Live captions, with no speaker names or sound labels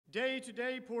Day to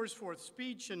day pours forth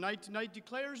speech, and night to night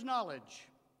declares knowledge.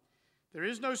 There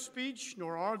is no speech,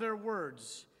 nor are there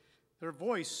words. Their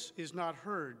voice is not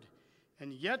heard,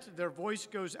 and yet their voice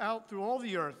goes out through all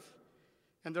the earth,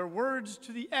 and their words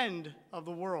to the end of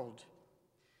the world.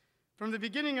 From the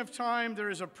beginning of time, there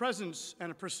is a presence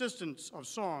and a persistence of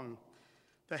song.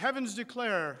 The heavens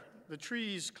declare, the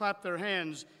trees clap their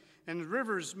hands, and the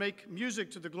rivers make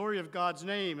music to the glory of God's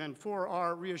name and for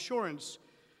our reassurance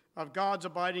of God's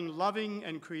abiding, loving,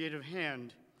 and creative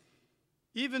hand.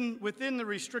 Even within the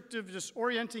restrictive,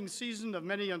 disorienting season of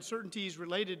many uncertainties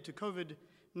related to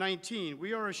COVID-19,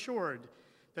 we are assured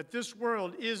that this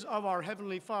world is of our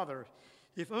Heavenly Father,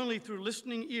 if only through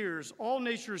listening ears all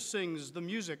nature sings the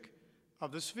music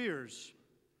of the spheres.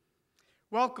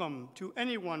 Welcome to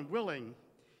anyone willing,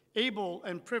 able,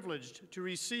 and privileged to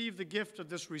receive the gift of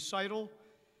this recital,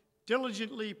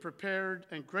 diligently prepared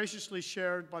and graciously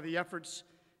shared by the efforts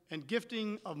and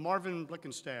gifting of Marvin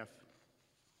Blickenstaff.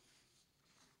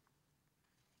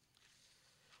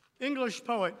 English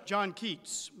poet John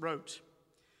Keats wrote,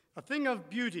 "A thing of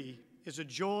beauty is a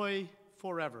joy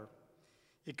forever.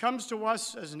 It comes to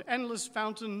us as an endless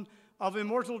fountain of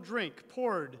immortal drink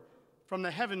poured from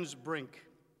the heavens' brink."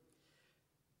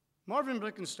 Marvin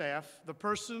Blickenstaff, the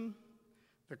person,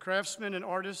 the craftsman and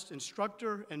artist,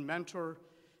 instructor and mentor,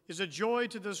 is a joy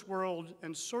to this world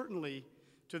and certainly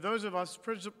to those of us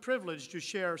privileged to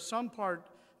share some part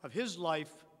of his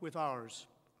life with ours.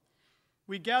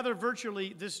 We gather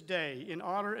virtually this day in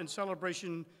honor and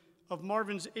celebration of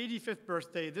Marvin's 85th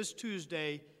birthday this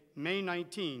Tuesday, May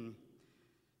 19.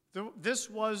 This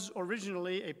was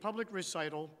originally a public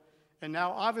recital and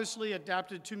now obviously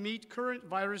adapted to meet current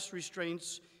virus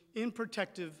restraints in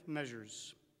protective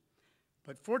measures.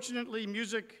 But fortunately,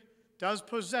 music does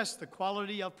possess the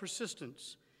quality of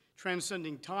persistence,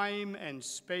 transcending time and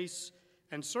space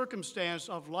and circumstance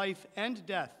of life and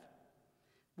death.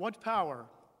 What power,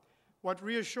 what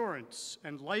reassurance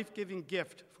and life-giving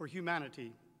gift for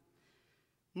humanity.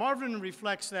 Marvin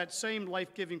reflects that same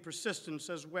life-giving persistence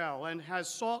as well and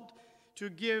has sought to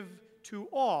give to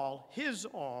all his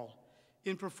all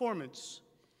in performance,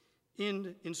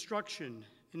 in instruction,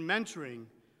 in mentoring,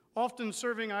 often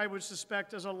serving, I would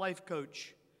suspect, as a life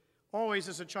coach, always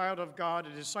as a child of God,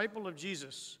 a disciple of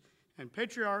Jesus, and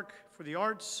patriarch for the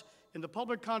arts in the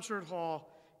public concert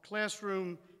hall,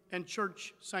 classroom, and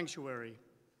church sanctuary.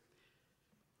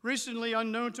 Recently,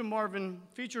 unknown to Marvin,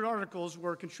 featured articles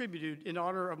were contributed in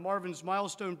honor of Marvin's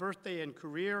milestone birthday and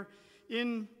career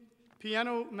in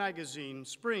Piano Magazine,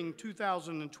 spring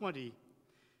 2020.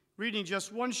 Reading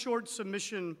just one short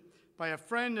submission by a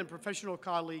friend and professional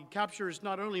colleague captures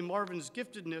not only Marvin's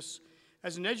giftedness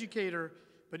as an educator,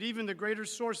 but even the greater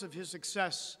source of his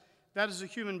success, that is a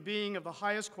human being of the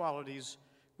highest qualities,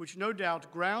 which no doubt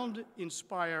ground,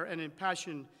 inspire, and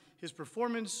impassion his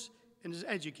performance and his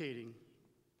educating.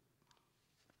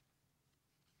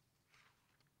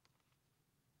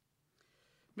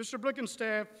 Mr.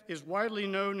 Blickenstaff is widely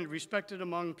known and respected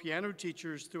among piano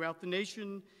teachers throughout the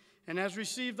nation and has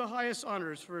received the highest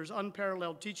honors for his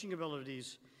unparalleled teaching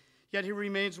abilities, yet he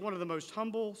remains one of the most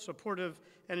humble, supportive,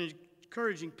 and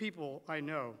encouraging people I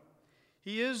know.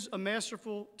 He is a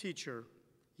masterful teacher,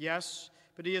 yes,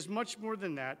 but he is much more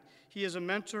than that. He is a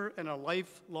mentor and a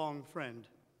lifelong friend.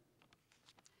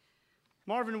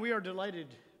 Marvin, we are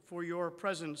delighted for your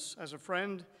presence as a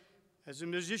friend, as a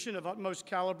musician of utmost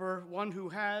caliber, one who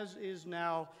has, is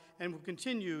now, and will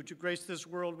continue to grace this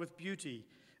world with beauty,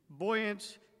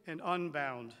 buoyant and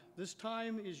unbound. This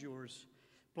time is yours.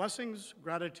 Blessings,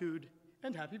 gratitude,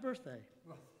 and happy birthday.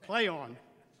 Play on.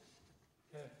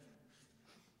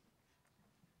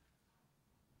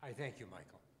 I thank you,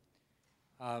 Michael.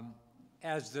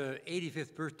 As the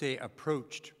 85th birthday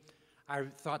approached, I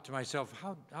thought to myself,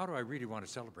 how do I really want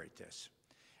to celebrate this?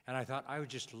 And I thought I would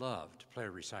just love to play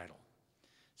a recital.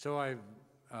 So I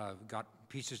got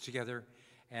pieces together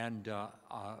and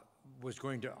was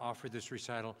going to offer this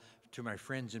recital to my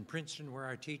friends in Princeton, where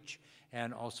I teach,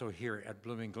 and also here at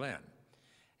Blooming Glen.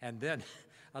 And then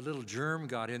a little germ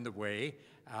got in the way,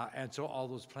 and so all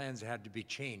those plans had to be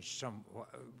changed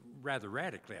rather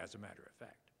radically, as a matter of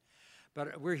fact.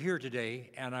 But we're here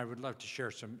today, and I would love to share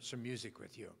some music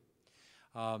with you.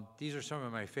 These are some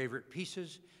of my favorite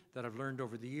pieces that I've learned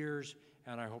over the years,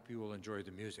 and I hope you will enjoy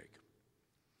the music.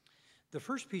 The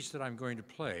first piece that I'm going to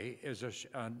play is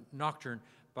a nocturne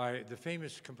by the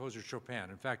famous composer Chopin.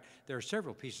 In fact, there are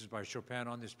several pieces by Chopin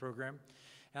on this program,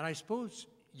 and I suppose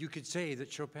you could say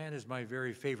that Chopin is my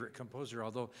very favorite composer,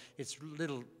 although it's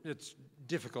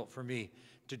difficult for me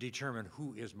to determine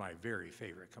who is my very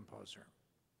favorite composer.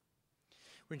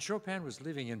 When Chopin was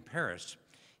living in Paris,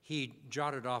 he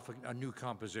jotted off a new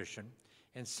composition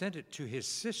and sent it to his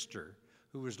sister,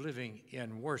 who was living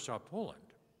in Warsaw, Poland.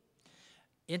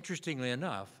 Interestingly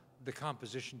enough, the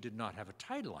composition did not have a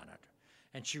title on it.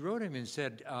 And she wrote him and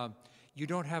said, you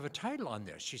don't have a title on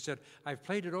this. She said, I've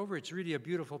played it over. It's really a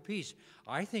beautiful piece.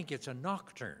 I think it's a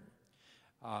nocturne.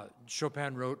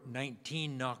 Chopin wrote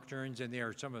 19 nocturnes, and they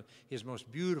are some of his most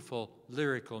beautiful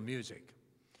lyrical music.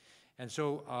 And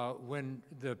so when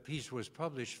the piece was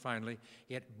published finally,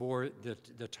 it bore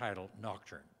the title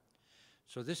Nocturne.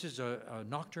 So this is a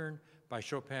nocturne by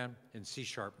Chopin in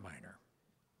C-sharp minor.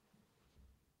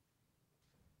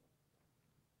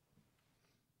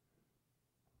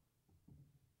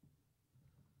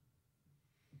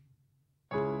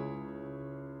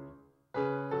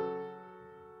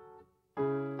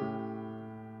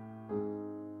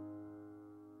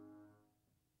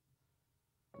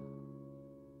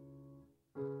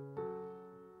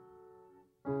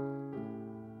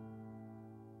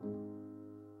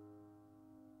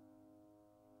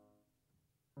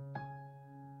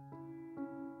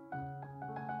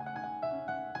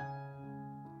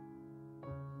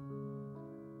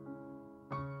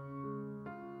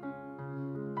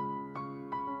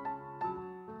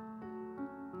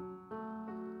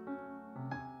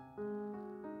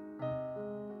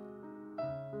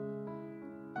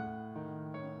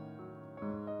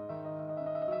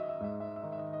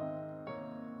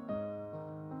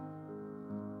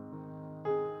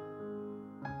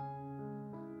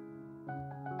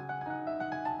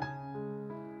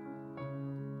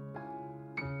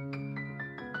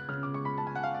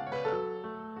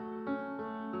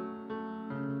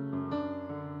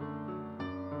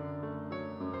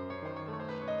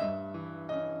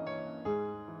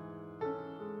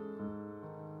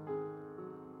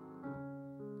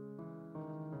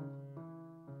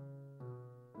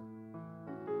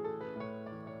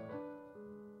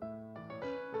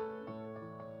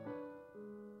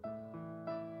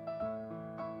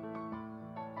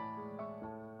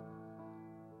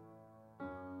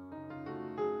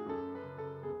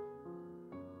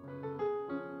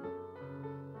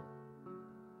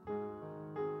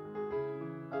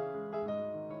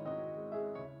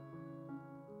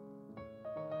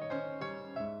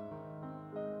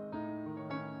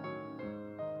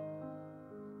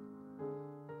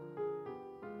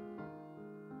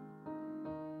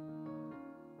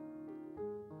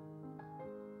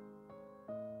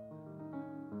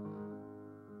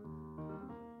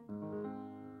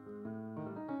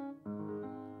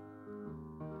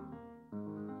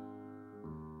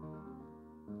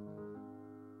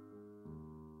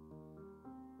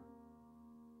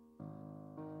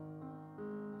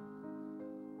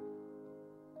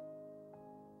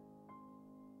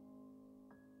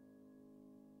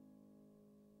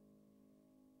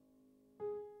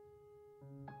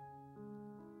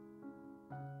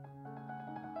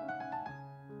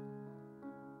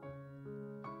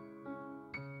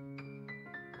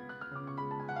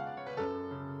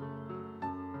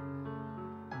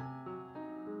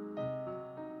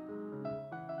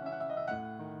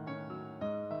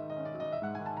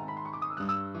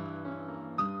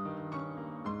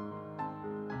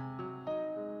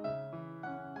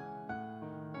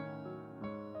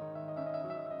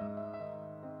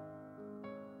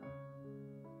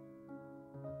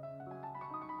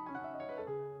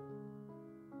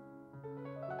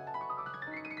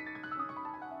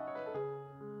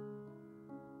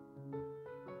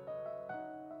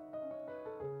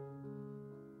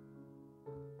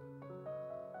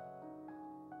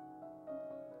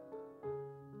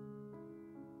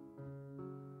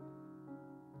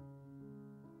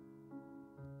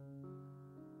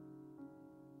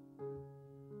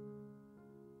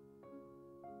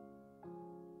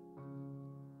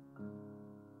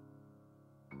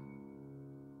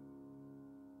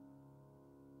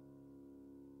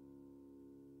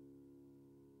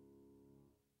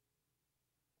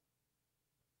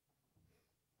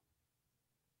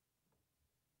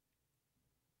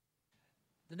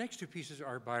 The next two pieces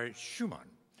are by Schumann.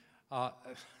 I'm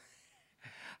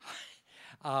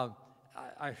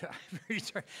very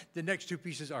sorry. The next two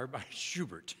pieces are by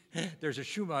Schubert. There's a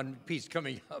Schumann piece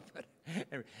coming up.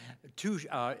 Two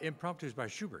impromptus by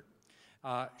Schubert.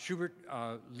 Schubert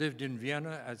lived in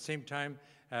Vienna at the same time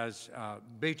as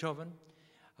Beethoven.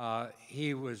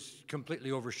 He was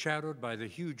completely overshadowed by the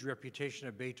huge reputation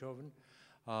of Beethoven.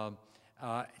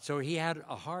 So he had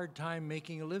a hard time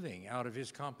making a living out of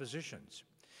his compositions.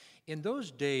 In those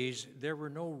days, there were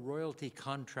no royalty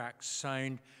contracts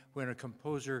signed when a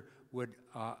composer would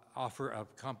offer a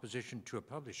composition to a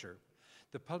publisher.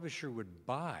 The publisher would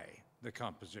buy the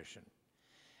composition.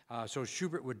 So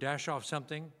Schubert would dash off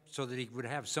something so that he would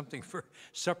have something for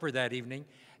supper that evening,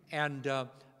 and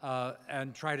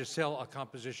try to sell a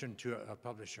composition to a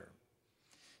publisher.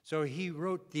 So he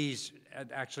wrote these,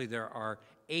 and actually there are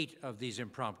 8 of these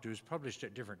impromptus published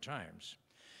at different times.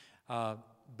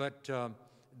 But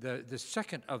the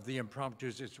second of the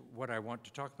impromptus is what I want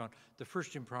to talk about. The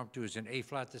first impromptu is in A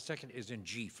flat, the second is in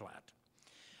G flat.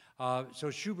 So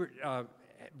Schubert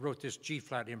wrote this G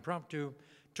flat impromptu,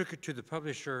 took it to the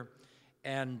publisher,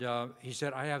 and he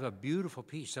said, I have a beautiful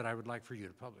piece that I would like for you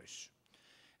to publish.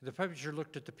 The publisher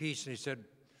looked at the piece and he said,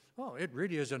 oh, it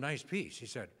really is a nice piece. He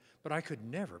said, but I could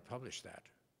never publish that.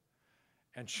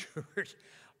 And Schubert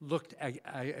looked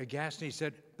aghast and he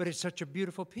said, but it's such a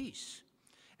beautiful piece.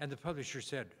 And the publisher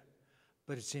said,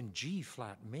 but it's in G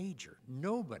flat major.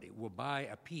 Nobody will buy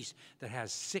a piece that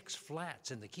has 6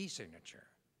 flats in the key signature.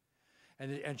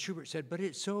 And Schubert said, but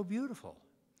it's so beautiful.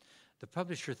 The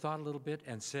publisher thought a little bit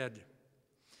and said,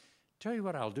 tell you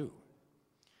what I'll do.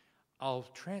 I'll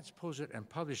transpose it and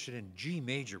publish it in G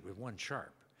major with 1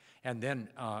 sharp. And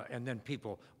then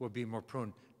people will be more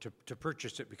prone to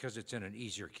purchase it because it's in an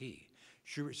easier key.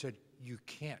 Schubert said, you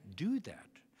can't do that.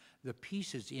 The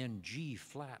piece is in G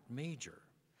flat major.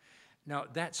 Now,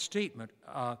 that statement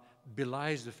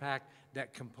belies the fact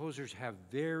that composers have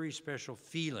very special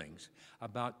feelings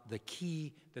about the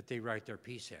key that they write their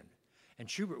piece in. And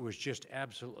Schubert was just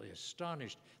absolutely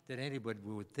astonished that anybody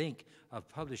would think of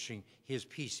publishing his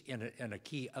piece in a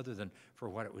key other than for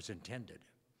what it was intended.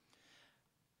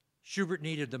 Schubert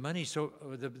needed the money, so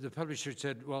the publisher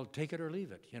said, well, take it or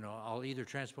leave it. You know, I'll either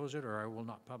transpose it or I will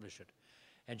not publish it.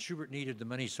 And Schubert needed the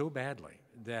money so badly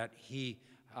that he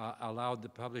allowed the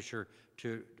publisher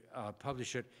to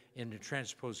publish it in the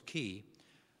transposed key.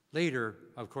 Later,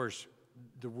 of course,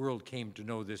 the world came to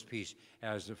know this piece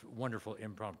as a wonderful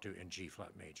impromptu in G flat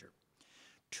major.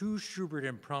 2 Schubert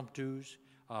impromptus,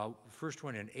 first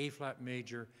one in A flat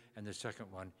major and the second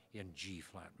one in G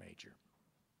flat major.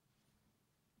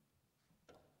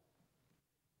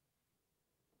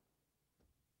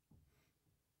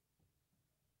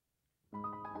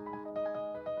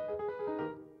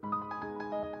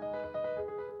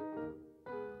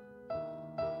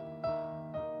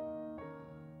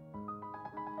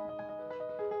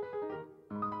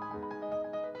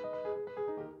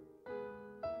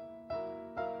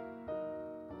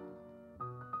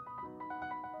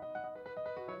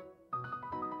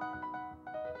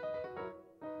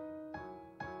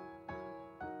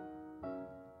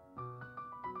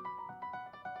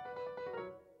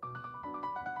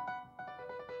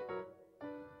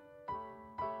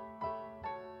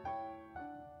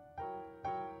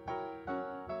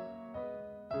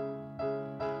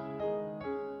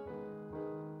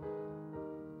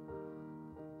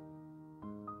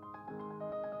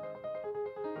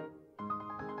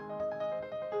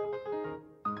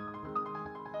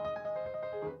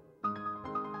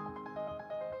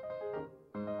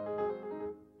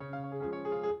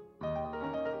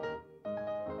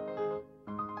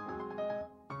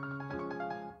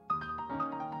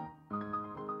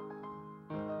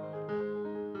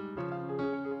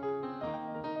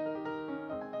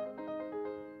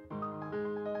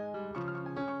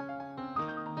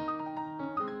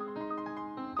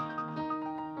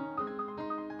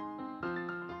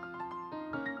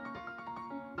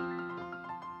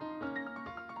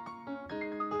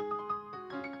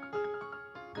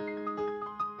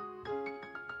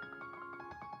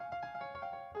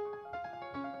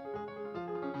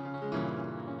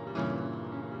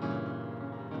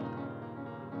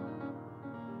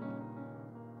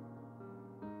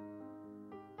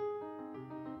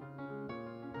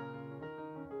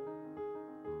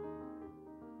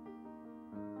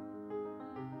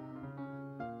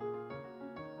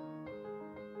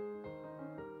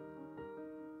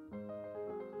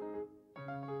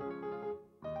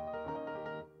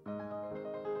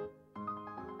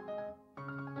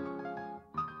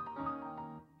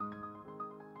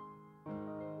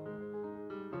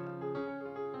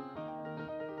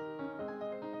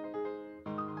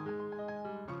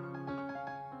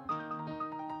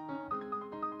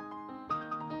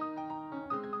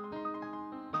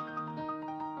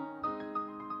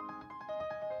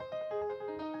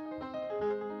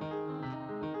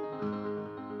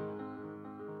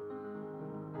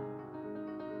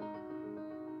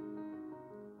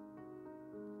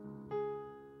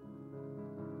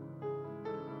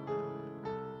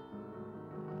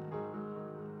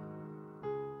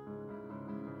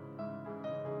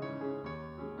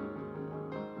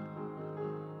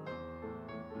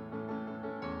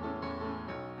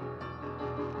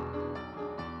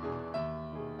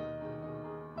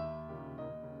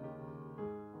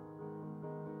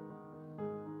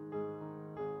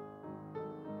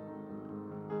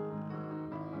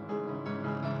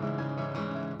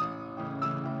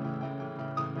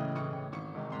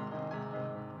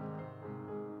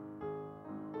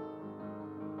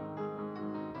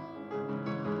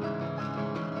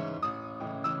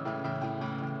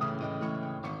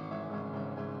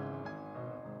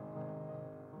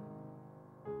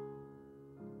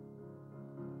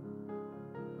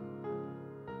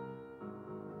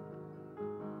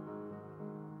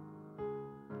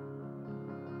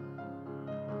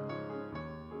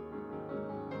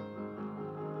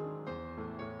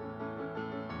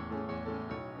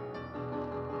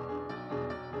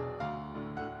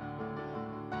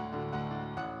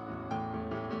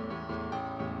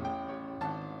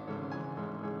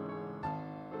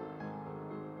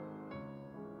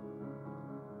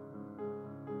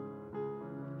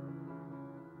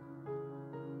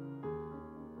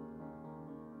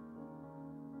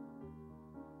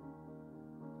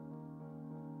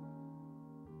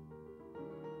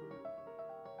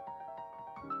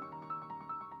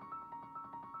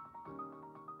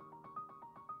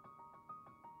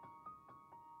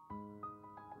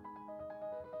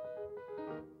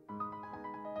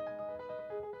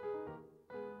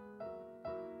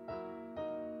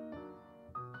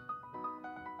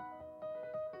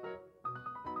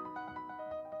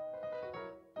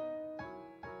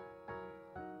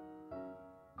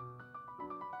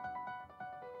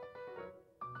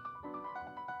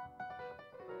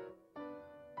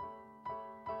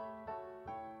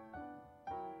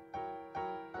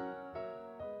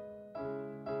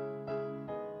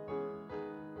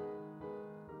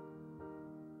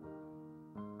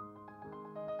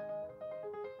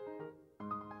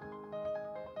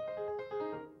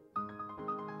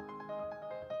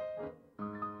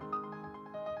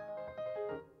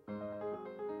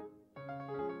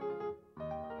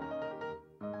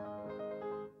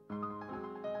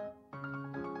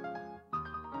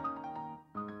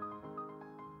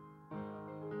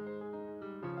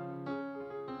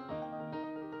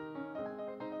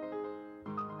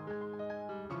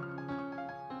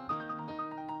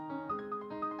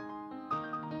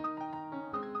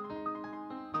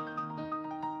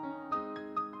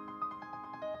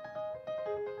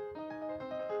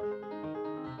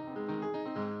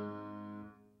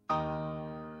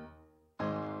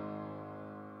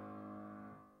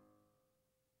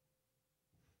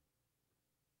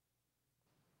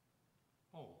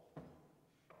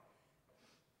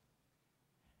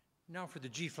 Now for the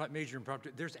G-flat major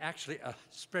impromptu, there's actually a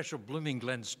special Blooming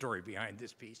Glen story behind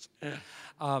this piece.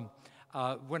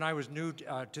 When I was new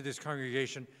to this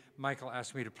congregation, Michael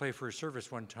asked me to play for a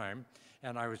service one time,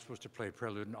 and I was supposed to play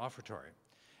prelude and offertory.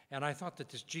 And I thought that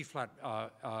this G-flat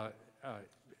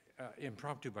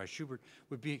impromptu by Schubert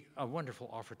would be a wonderful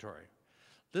offertory.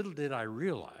 Little did I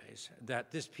realize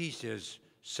that this piece is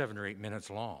 7 or 8 minutes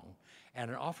long, and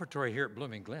an offertory here at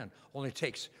Blooming Glen only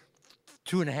takes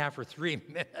 2.5 or 3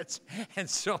 minutes. And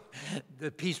so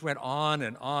the piece went on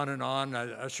and on and on.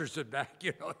 Usher stood back,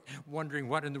 wondering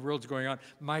what in the world's going on.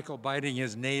 Michael biting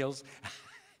his nails.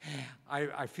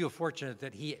 I feel fortunate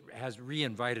that he has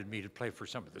re-invited me to play for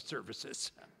some of the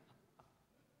services.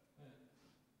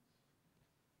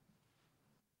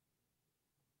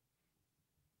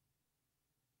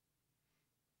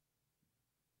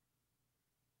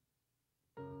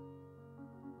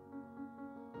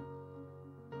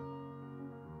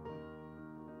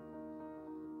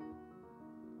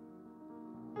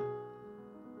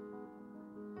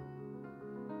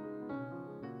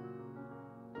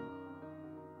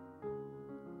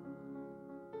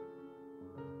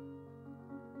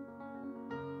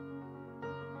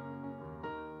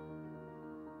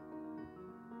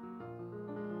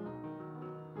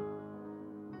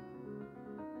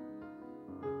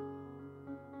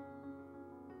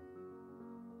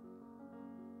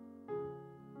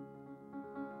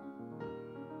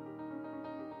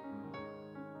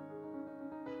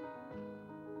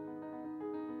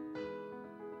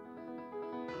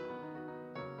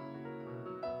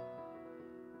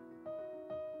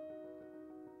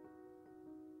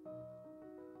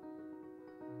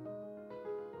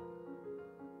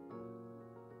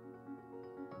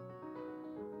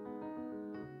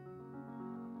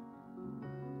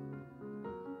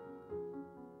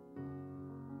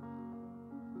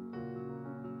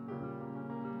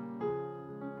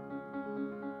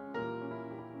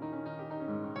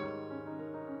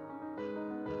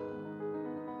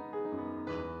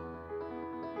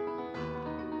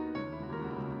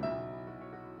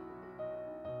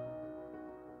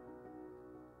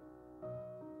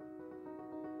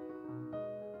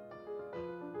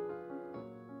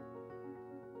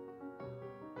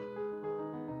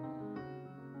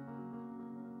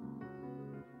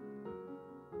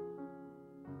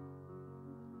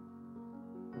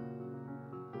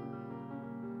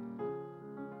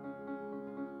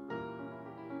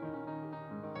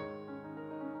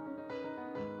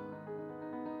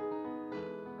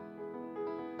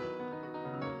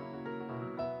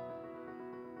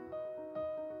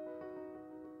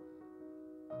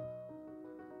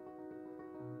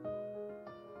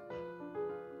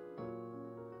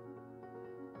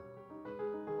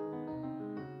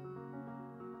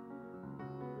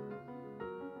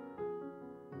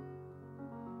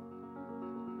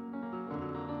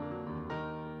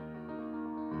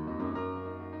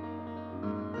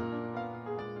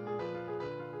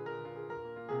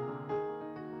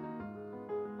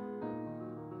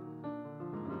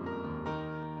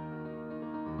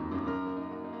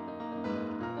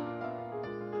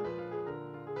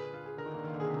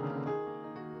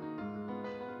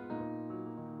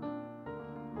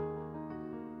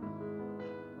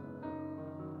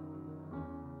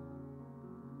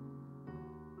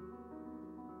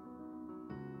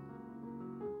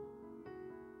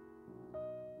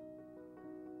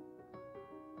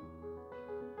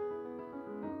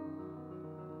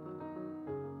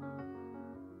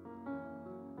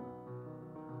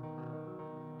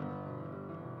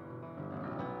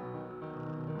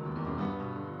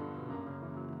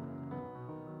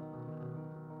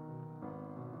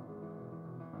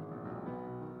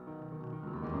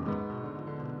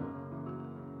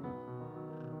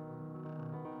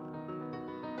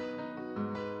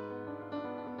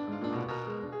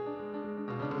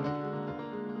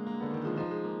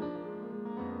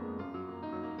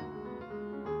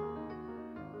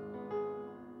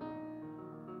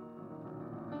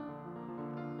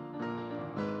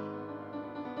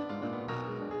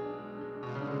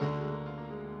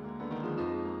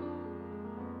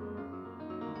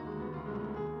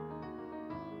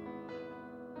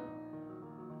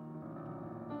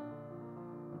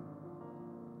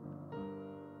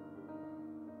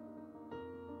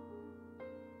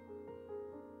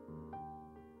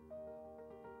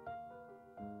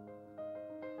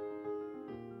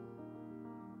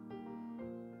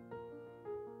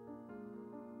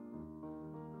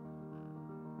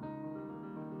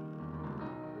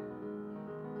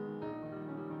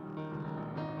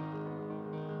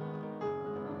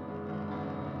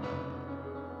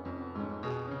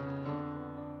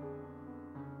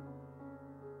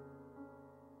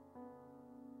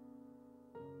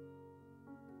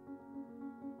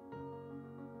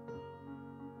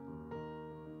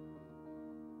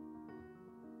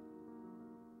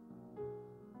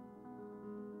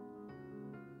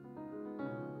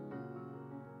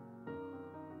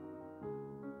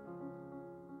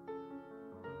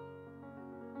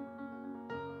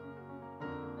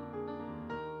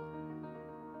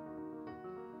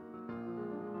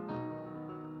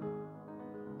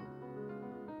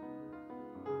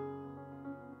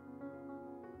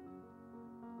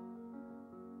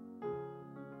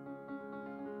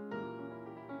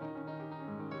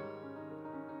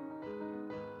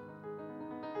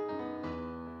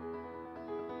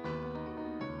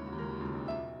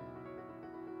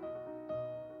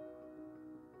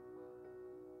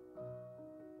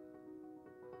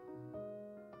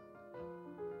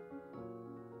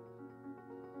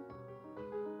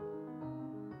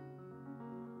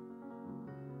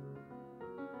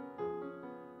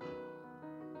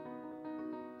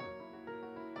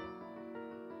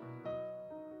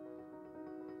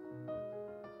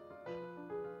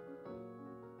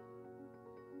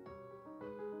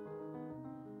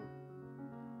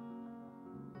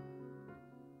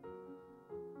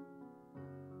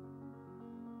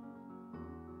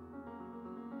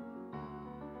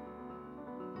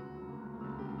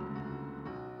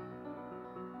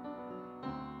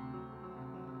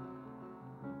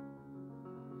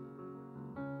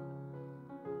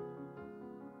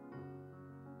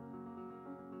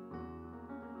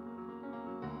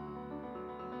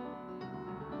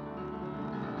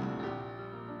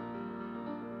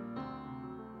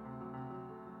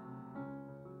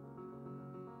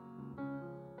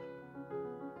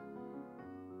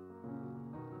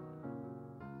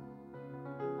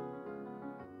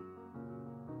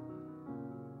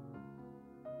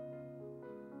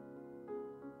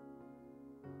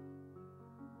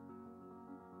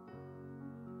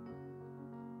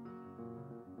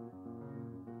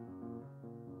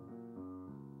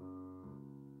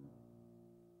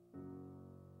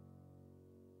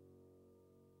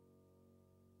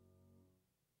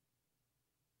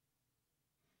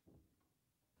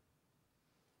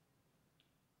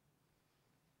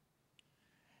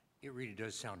 it really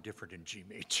does sound different in G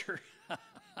major.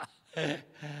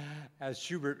 As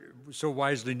Schubert so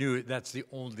wisely knew, that's the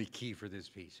only key for this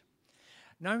piece.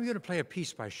 Now I'm going to play a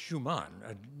piece by Schumann,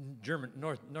 a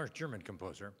North German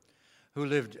composer, who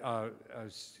lived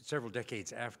several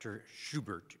decades after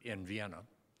Schubert in Vienna.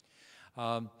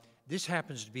 This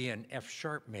happens to be an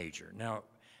F-sharp major. Now,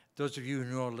 those of you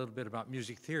who know a little bit about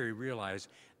music theory realize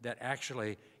that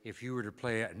actually, if you were to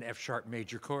play an F-sharp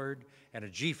major chord and a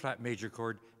G-flat major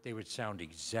chord, they would sound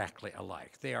exactly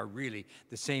alike. They are really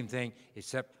the same thing,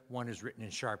 except one is written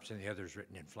in sharps and the other is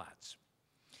written in flats.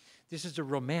 This is a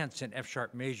Romance in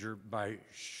F-sharp major by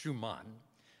Schumann.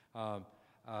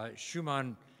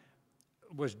 Schumann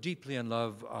was deeply in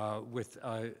love with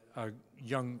a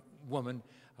young woman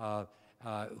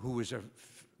who was a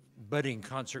budding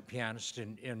concert pianist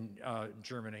in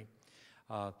Germany.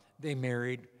 They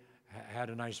married, had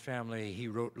a nice family. He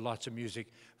wrote lots of music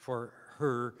for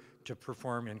her to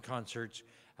perform in concerts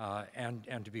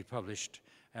and to be published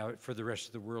for the rest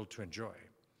of the world to enjoy.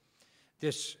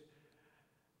 This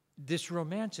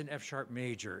Romance in F-sharp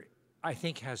major, I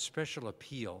think, has special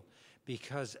appeal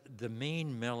because the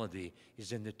main melody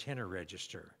is in the tenor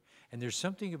register. And there's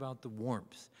something about the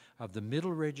warmth of the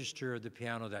middle register of the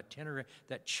piano,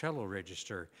 that cello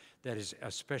register, that is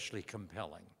especially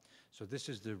compelling. So this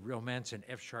is the Romance in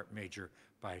F-sharp major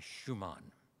by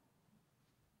Schumann.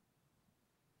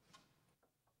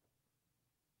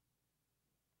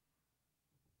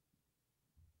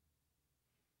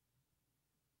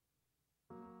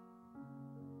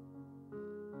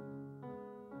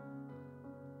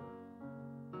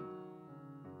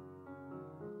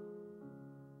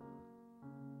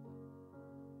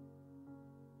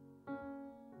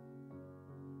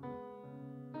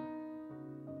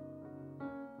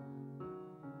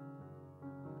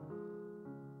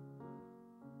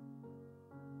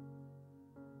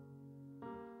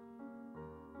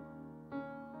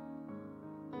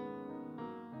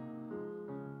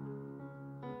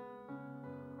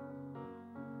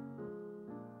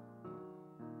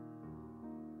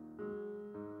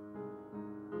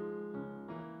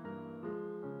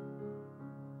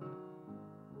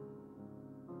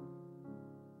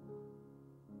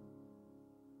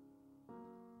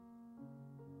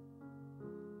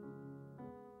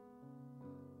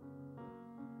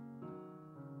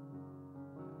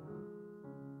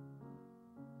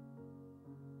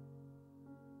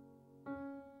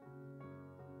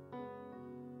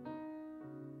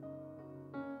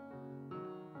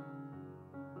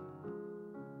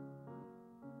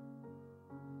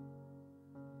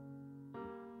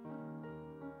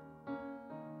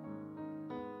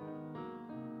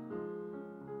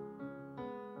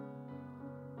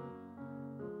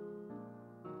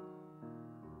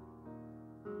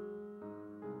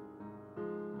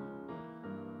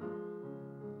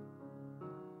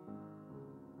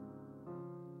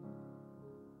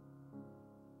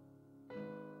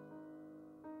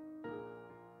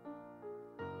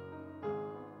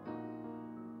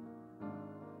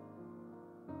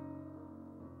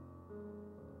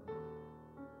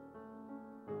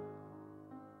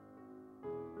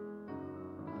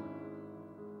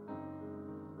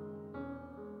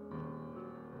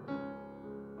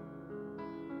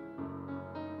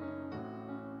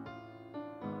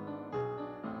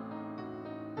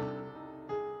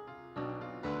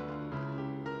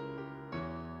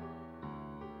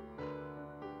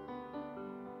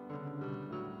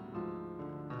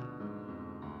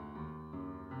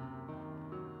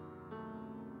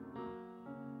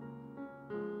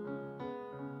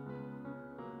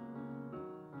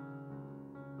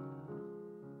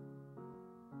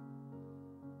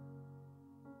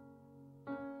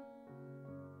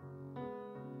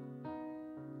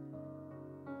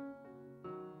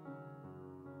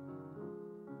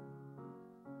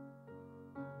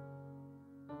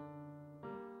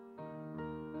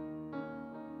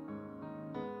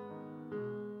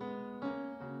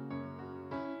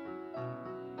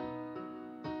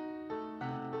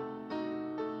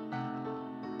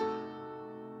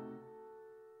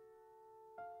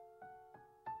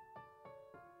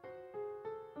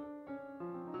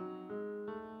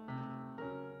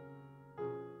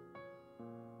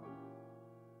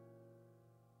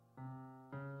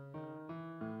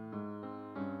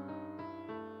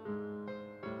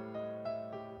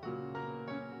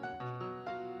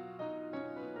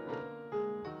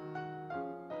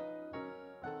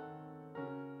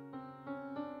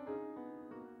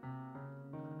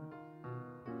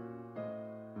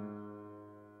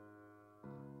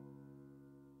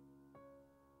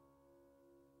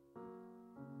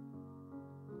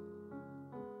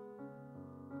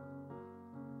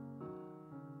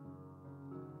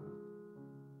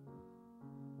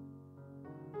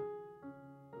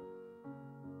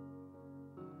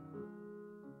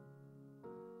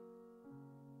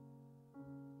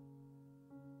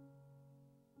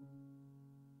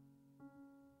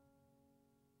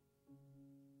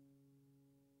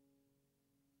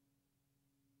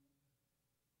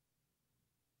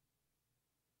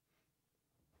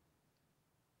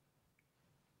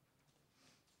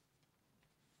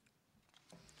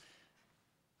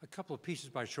 couple of pieces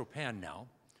by Chopin now.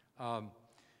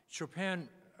 Chopin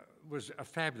was a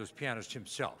fabulous pianist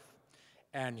himself,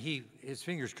 and his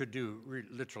fingers could do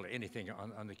literally anything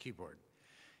on the keyboard.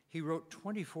 He wrote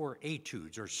 24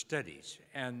 etudes, or studies,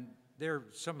 and they're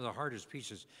some of the hardest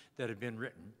pieces that have been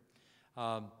written.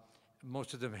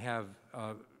 Most of them have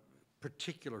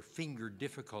particular finger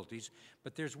difficulties,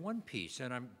 but there's one piece,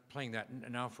 and I'm playing that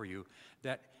now for you,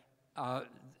 that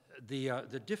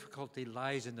the difficulty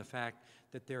lies in the fact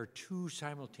that there are two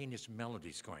simultaneous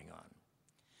melodies going on.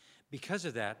 Because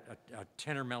of that, a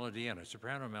tenor melody and a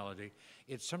soprano melody,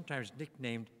 it's sometimes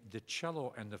nicknamed the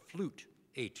cello and the flute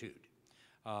etude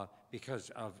because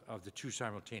of the two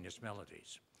simultaneous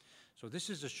melodies. So this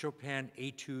is a Chopin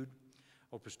etude,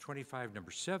 Opus 25,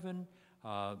 number 7,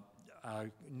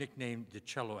 nicknamed the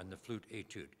cello and the flute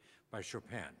etude by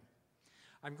Chopin.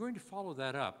 I'm going to follow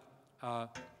that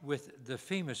up with the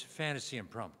famous Fantasy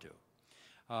Impromptu.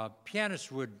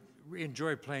 Pianists would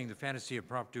enjoy playing the Fantasy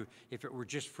Impromptu if it were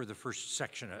just for the first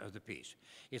section of the piece.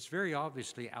 It's very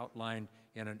obviously outlined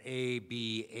in an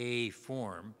A-B-A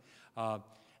form. And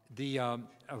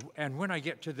when I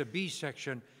get to the B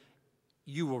section,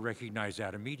 you will recognize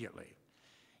that immediately.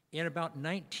 In about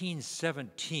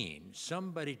 1917,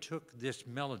 somebody took this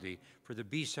melody for the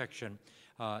B section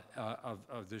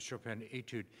of the Chopin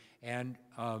etude and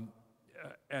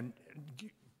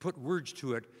put words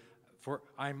to it for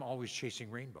 "I'm Always Chasing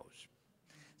Rainbows."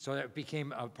 So that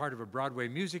became a part of a Broadway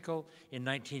musical in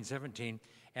 1917,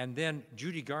 and then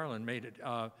Judy Garland made it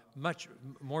much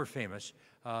more famous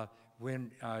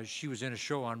when she was in a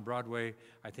show on Broadway.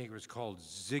 I think it was called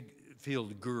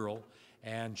Ziegfeld Girl,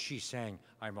 and she sang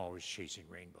 "I'm Always Chasing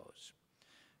Rainbows."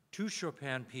 Two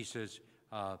Chopin pieces,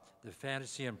 the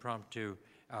Fantasy Impromptu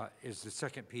is the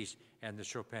second piece, and the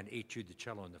Chopin etude, the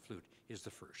cello and the flute, is the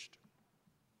first.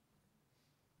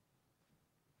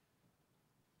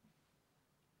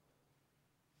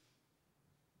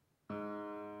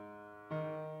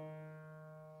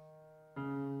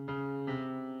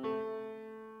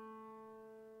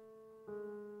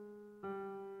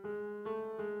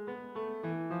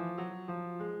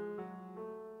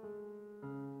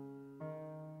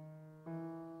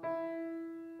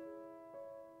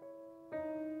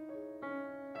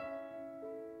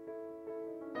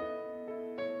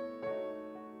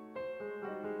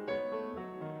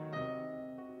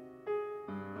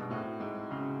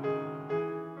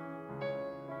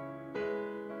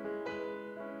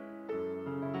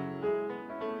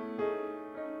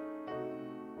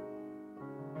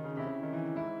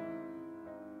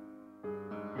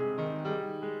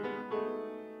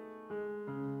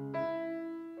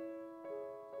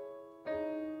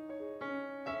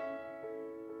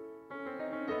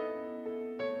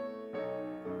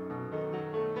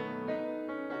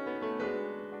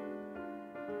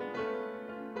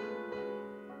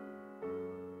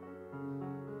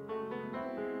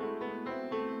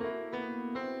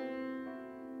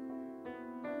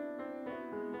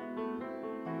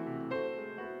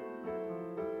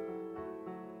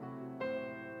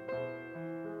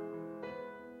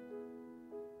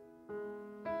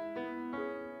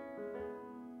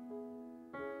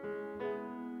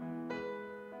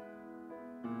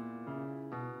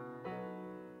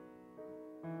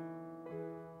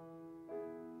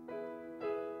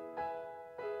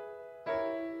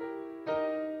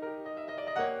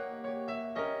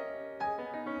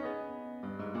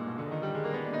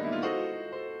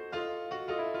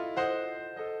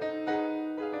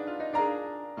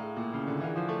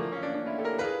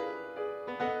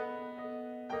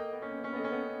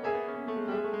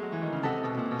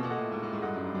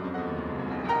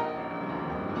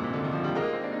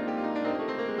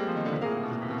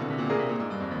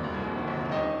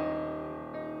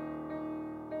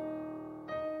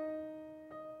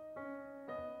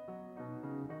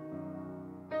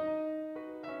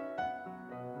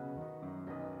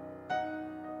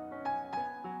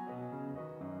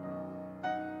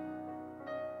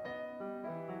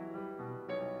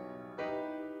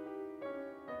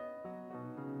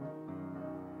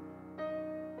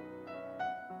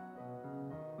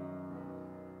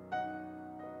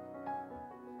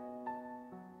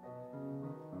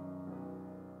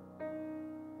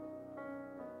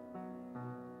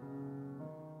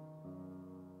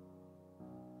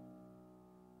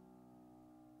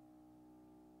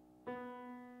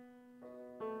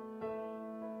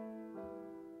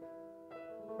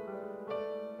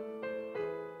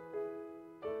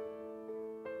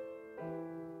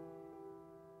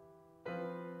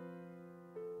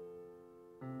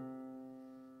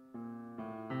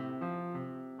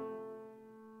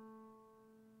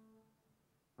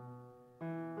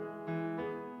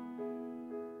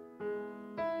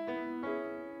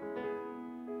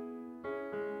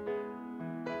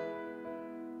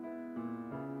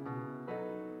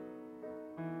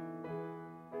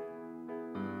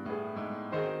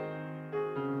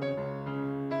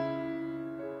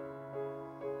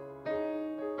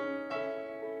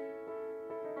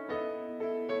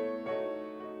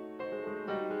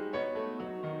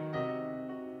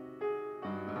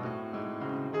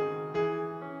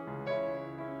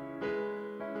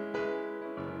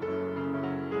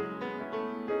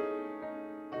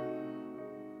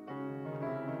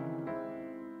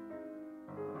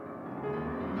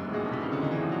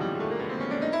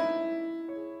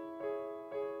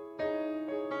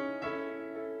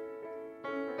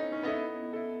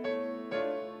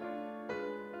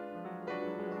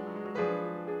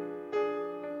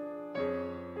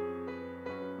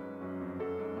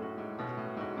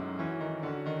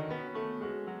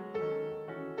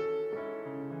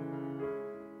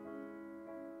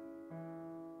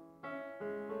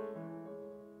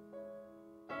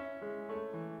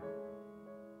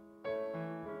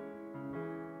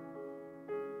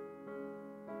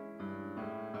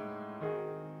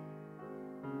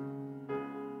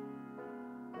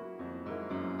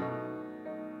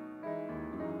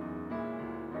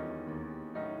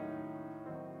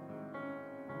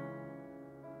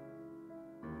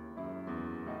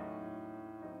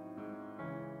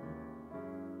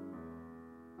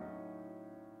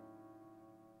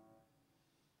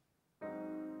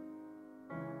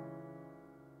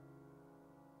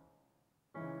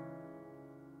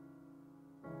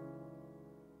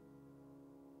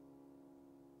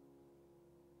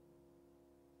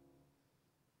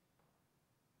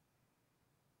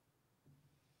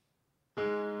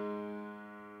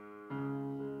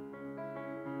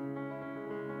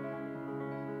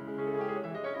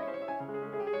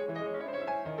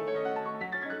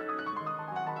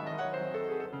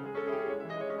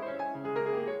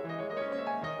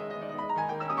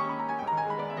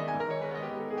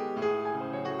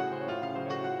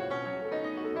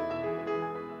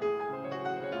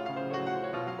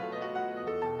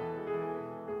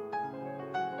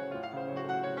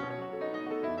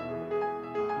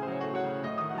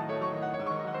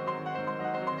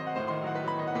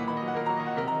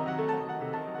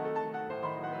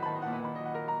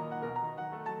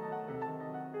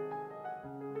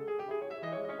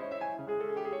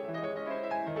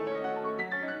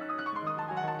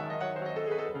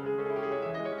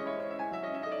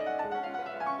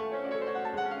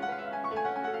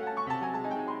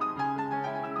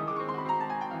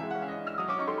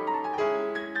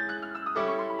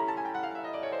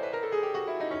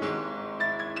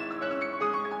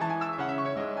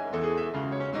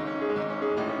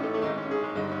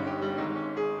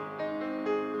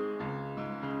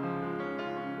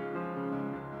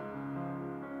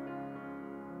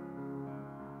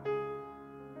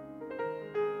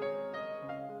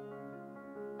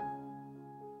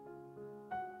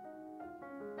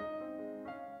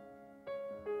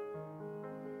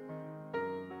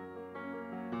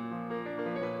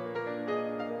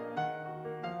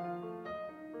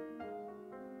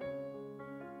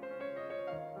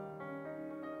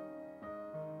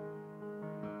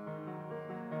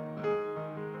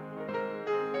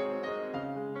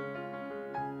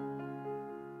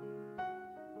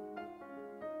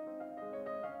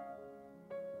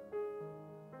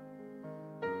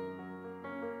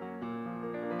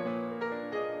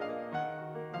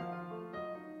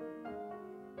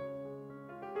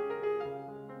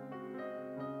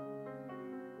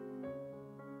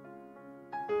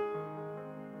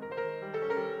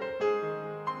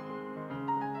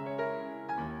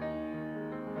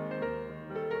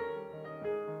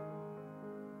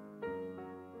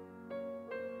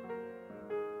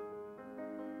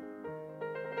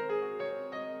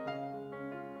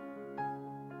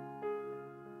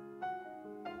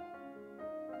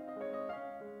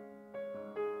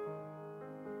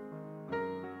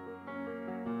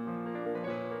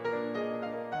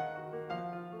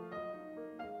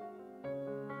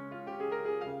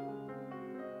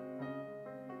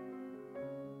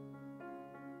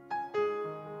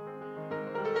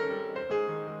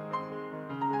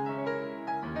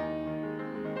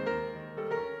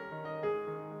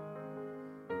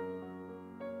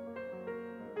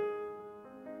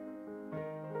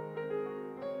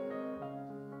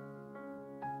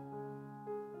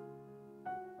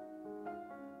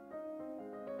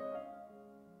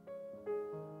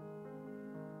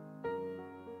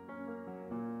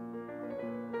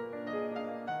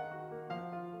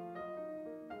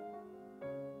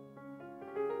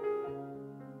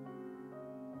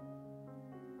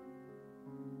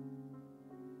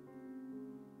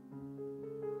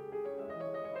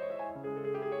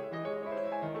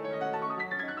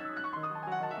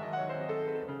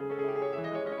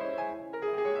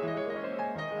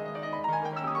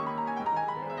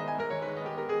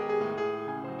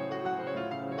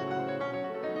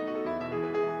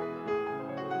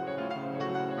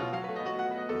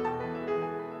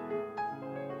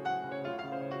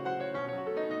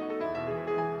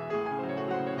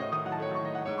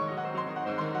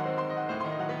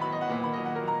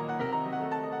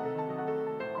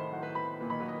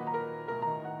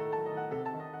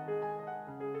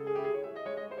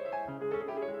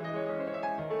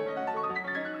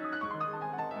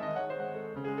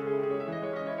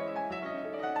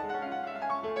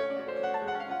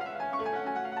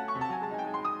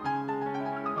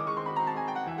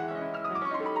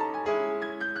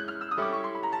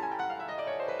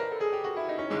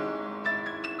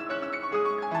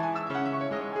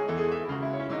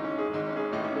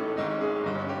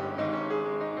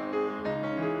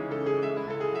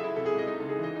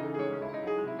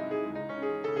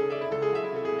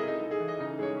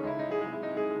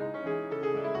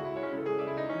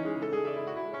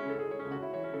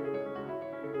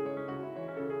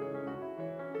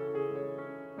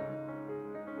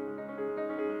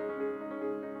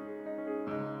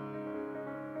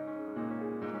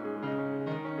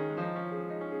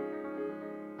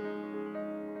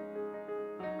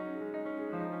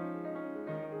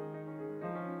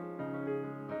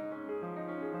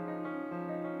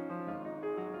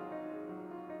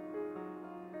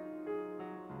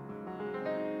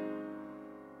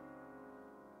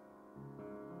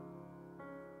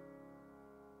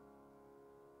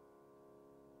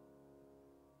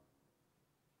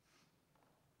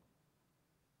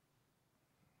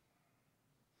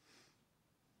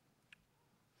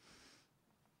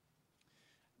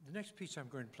 The next piece I'm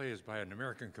going to play is by an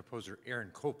American composer, Aaron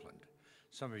Copland.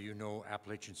 Some of you know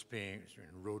Appalachian Spain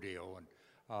and Rodeo,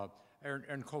 and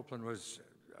Aaron Copland was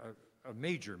a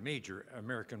major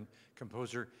American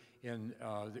composer in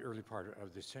the early part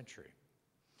of this century.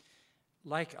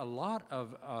 Like a lot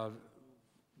of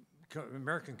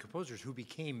American composers who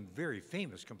became very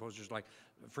famous composers, like,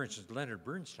 for instance, Leonard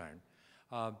Bernstein,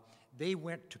 they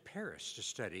went to Paris to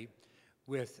study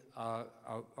with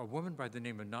a woman by the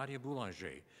name of Nadia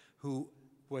Boulanger, who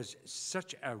was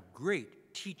such a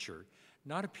great teacher,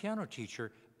 not a piano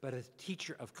teacher, but a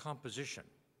teacher of composition.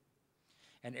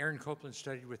 And Aaron Copland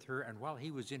studied with her, and while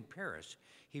he was in Paris,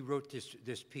 he wrote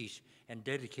this piece and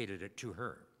dedicated it to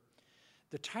her.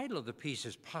 The title of the piece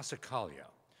is Passacaglia.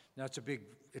 Now, it's a big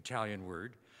Italian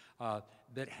word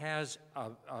that has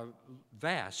a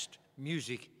vast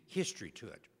music history to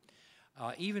it.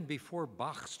 Even before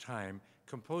Bach's time,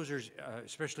 composers,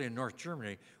 especially in North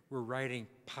Germany, were writing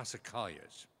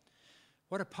passacaglias.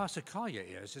 What a passacaglia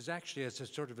is actually as a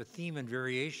sort of a theme and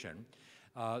variation.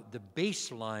 The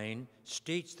bass line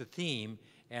states the theme,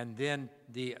 and then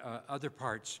the other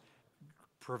parts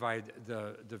provide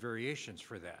the variations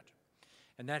for that.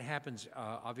 And that happens,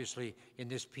 obviously, in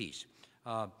this piece.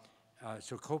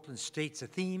 So Copland states a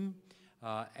theme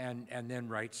and then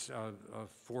writes a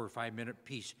 4 or 5 minute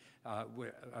piece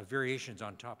with variations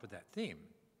on top of that theme.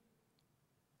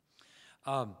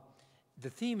 The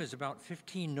theme is about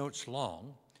 15 notes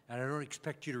long, and I don't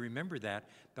expect you to remember that,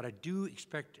 but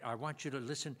I want you to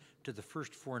listen to the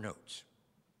first 4 notes.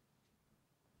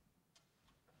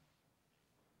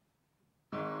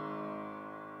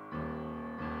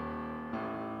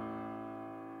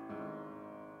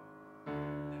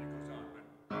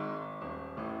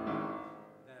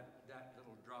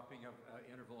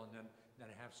 Interval and then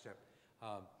a half step.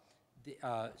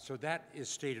 So that is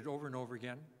stated over and over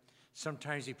again.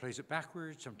 Sometimes he plays it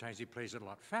backwards, sometimes he plays it a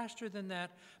lot faster than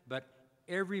that, but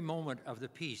every moment of the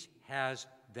piece has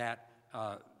that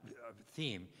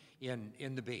theme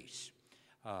in the bass.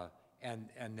 And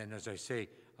then, as I say,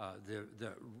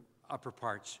 the upper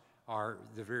parts are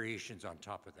the variations on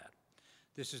top of that.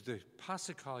 This is the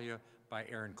Passacaglia by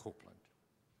Aaron Copland.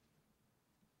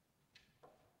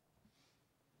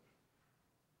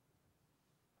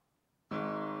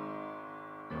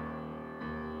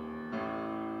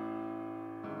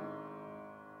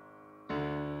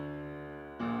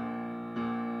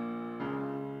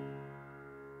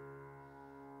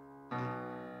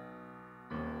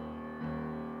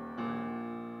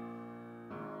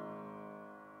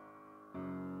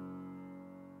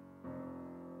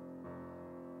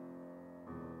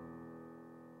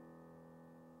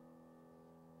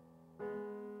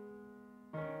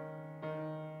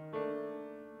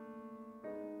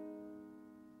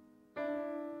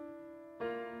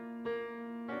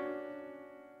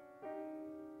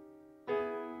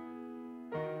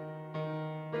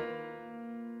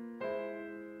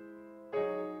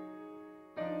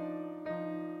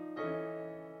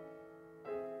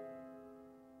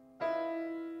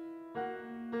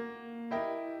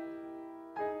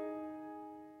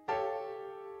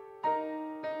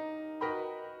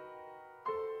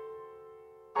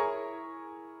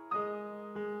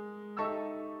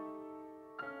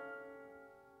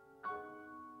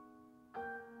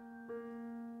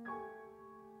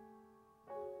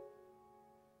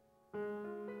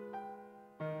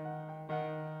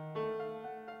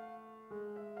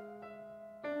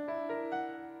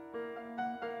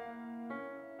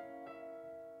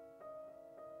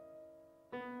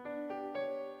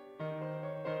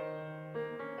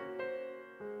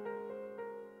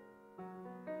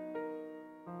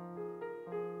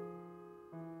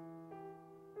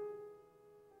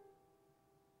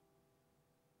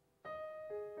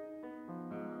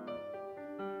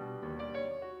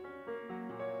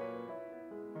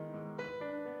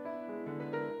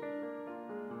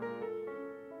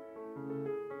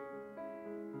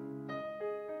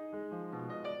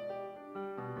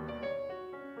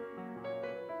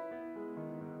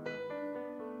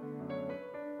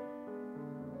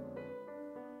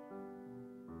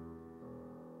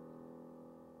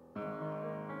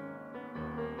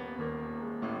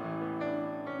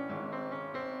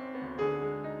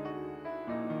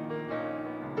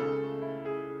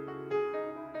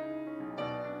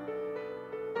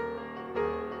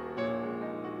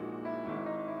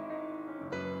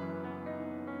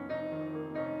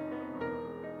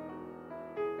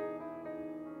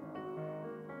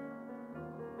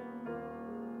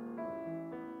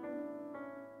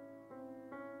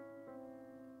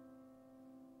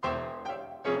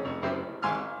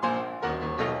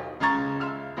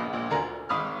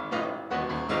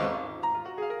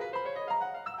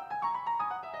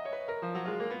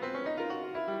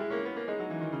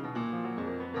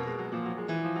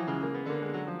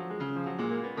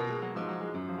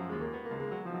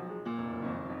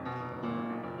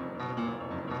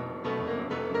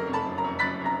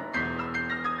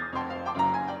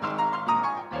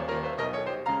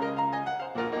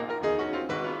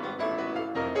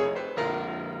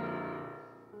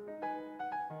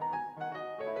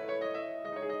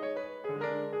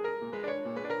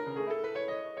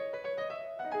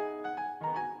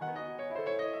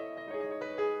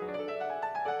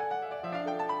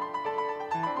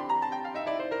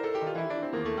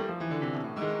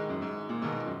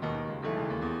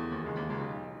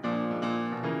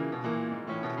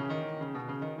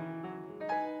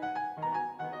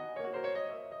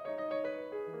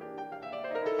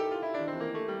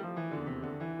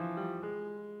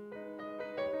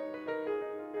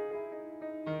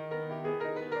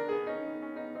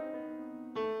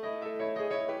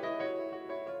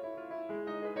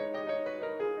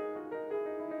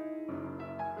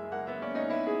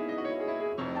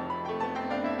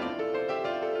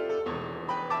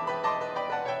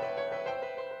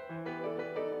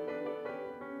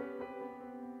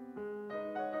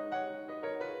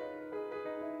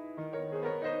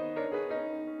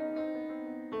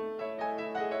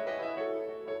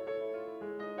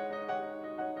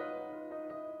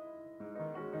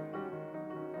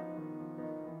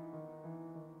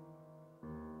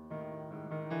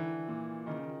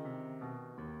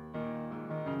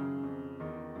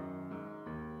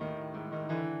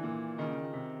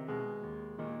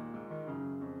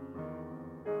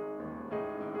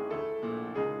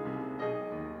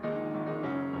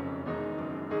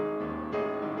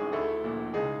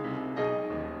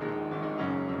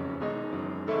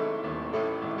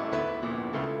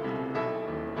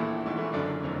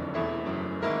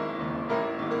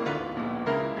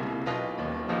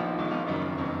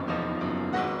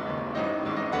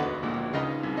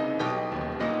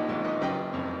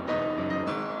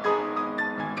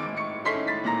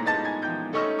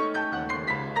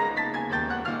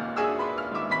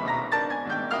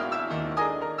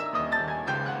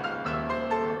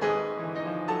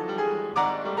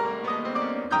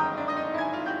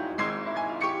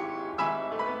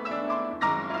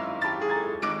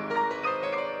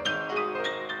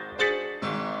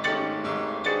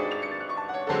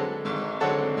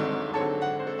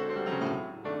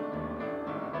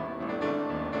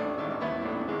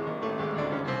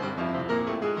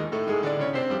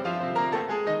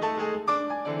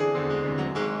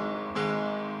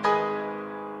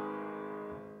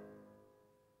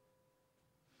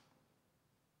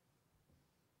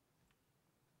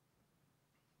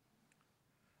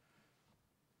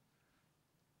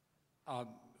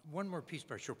 One more piece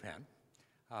by Chopin,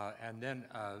 and then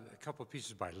a couple of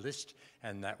pieces by Liszt,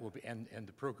 and that will be end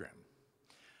the program.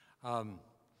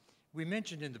 We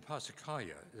mentioned in the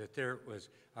Passacaglia that there was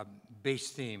a bass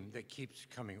theme that keeps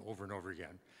coming over and over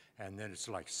again, and then it's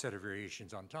like a set of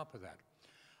variations on top of that.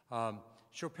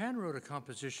 Chopin wrote a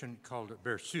composition called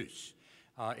Berceuse.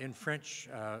 In French,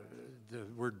 the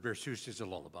word berceuse is a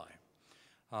lullaby,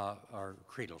 or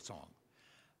cradle song.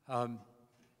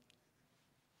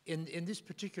 In this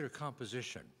particular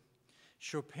composition,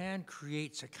 Chopin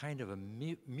creates a kind of a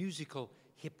musical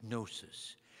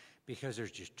hypnosis because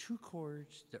there's just two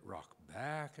chords that rock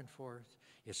back and forth.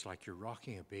 It's like you're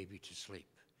rocking a baby to sleep.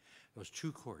 Those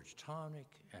two chords, tonic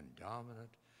and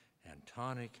dominant, and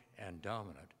tonic and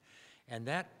dominant. And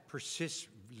that persists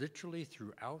literally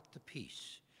throughout the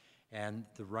piece. And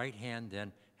the right hand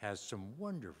then has some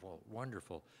wonderful,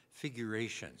 wonderful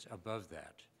figurations above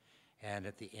that. And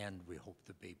at the end, we hope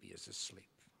the baby is asleep.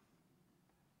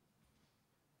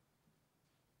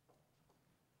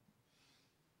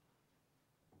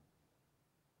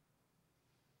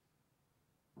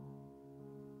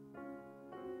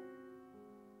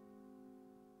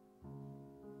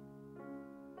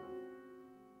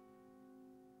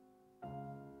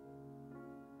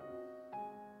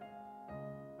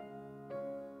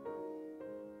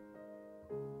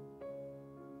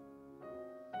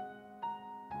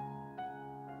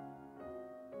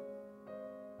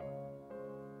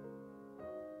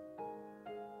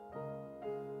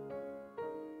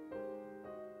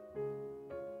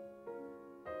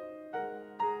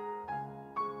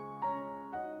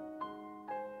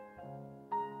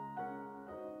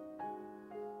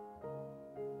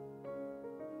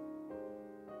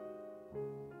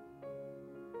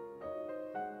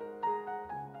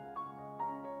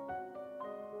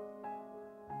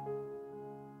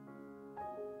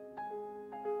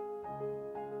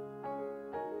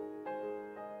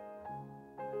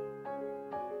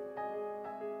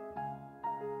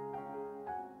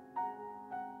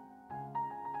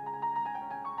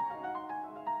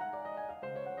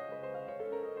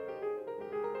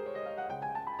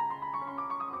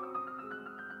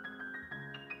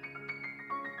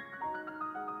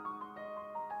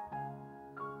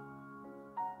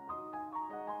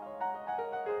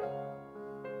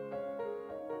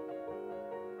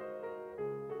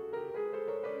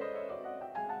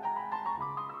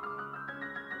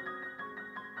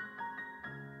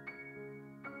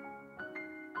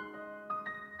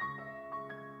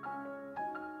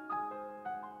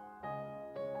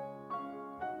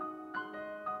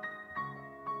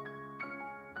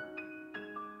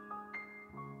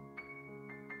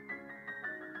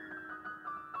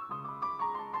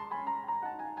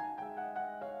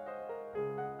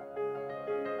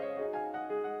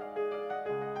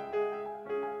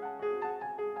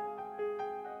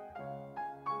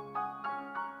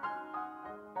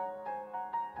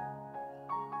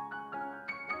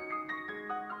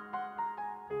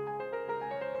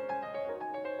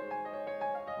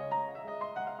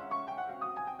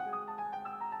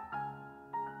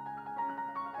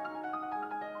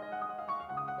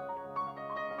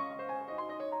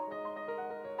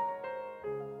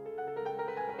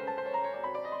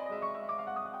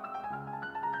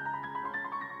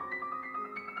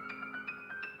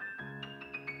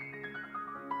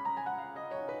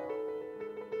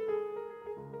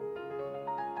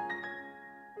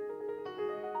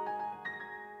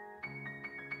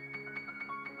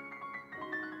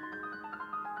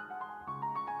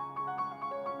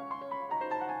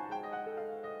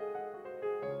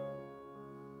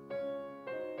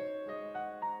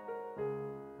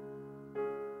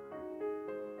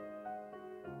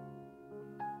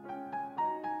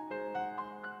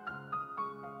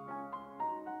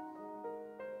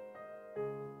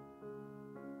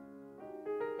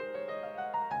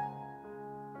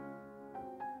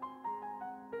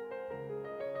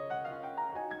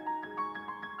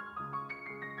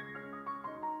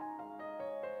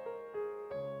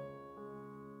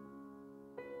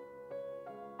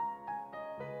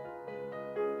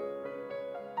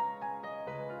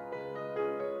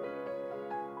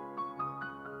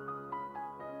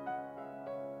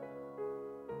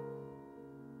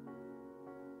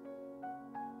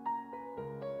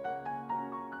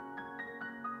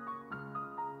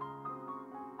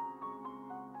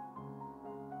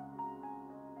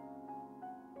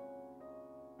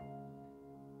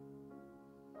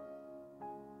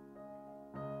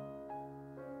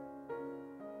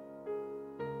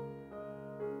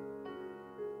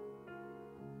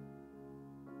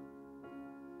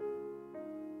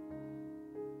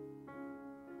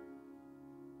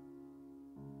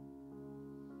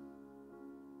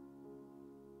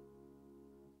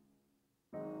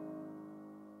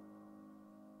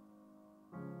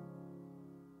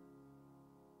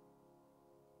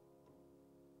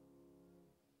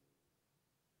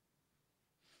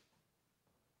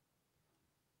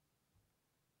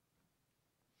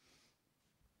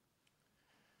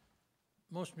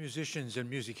 Most musicians and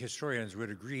music historians would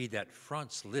agree that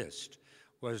Franz Liszt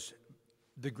was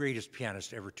the greatest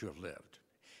pianist ever to have lived.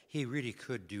 He really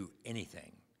could do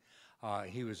anything.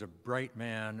 He was a bright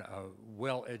man,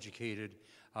 well-educated,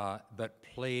 but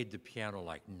played the piano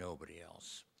like nobody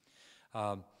else.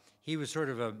 He was sort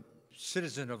of a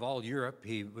citizen of all Europe.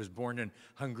 He was born in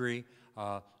Hungary,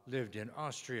 lived in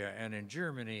Austria and in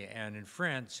Germany and in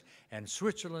France and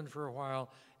Switzerland for a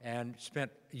while, and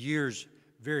spent years,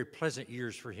 very pleasant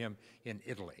years for him, in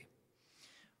Italy.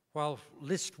 While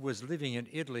Liszt was living in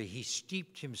Italy, he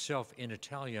steeped himself in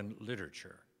Italian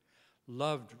literature,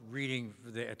 loved reading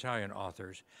the Italian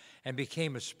authors, and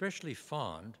became especially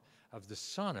fond of the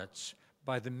sonnets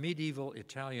by the medieval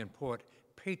Italian poet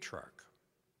Petrarch.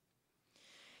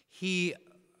 He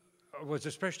was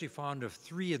especially fond of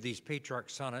 3 of these Petrarch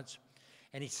sonnets,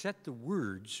 and he set the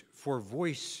words for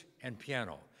voice and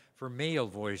piano, for male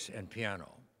voice and piano.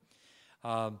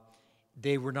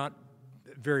 They were not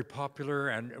very popular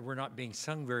and were not being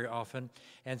sung very often,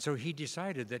 and so he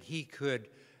decided that he could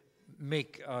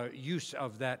make use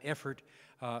of that effort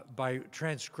by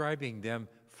transcribing them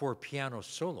for piano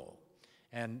solo.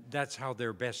 And that's how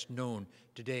they're best known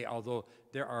today, although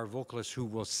there are vocalists who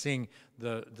will sing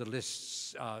the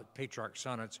Liszt's Petrarch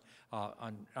sonnets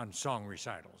on song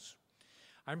recitals.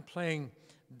 I'm playing,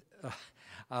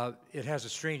 it has a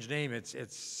strange name,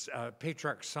 it's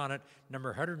Petrarch sonnet number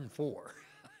 104.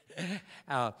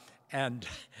 And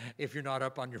if you're not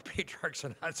up on your Petrarch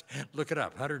sonatas, look it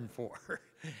up, 104.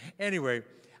 Anyway,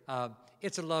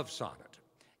 it's a love sonnet.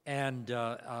 And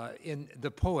in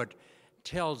the poet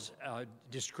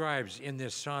describes in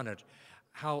this sonnet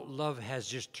how love has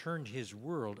just turned his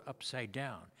world upside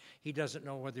down. He doesn't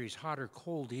know whether he's hot or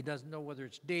cold. He doesn't know whether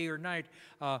it's day or night.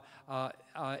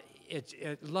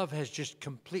 Love has just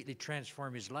completely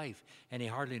transformed his life, and he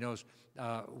hardly knows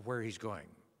where he's going.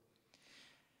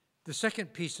 The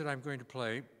second piece that I'm going to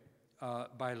play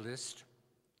by Liszt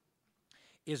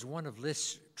is one of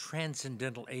Liszt's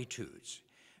transcendental etudes.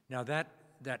 Now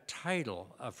that title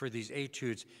for these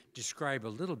etudes describe a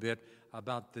little bit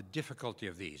about the difficulty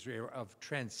of these, of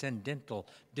transcendental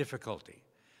difficulty,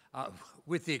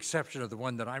 with the exception of the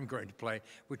one that I'm going to play,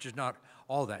 which is not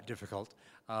all that difficult.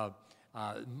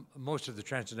 Most of the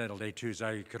transcendental etudes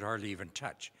I could hardly even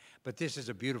touch. But this is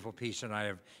a beautiful piece, and I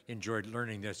have enjoyed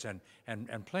learning this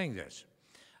and playing this.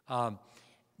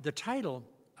 The title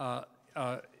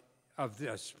of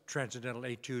this transcendental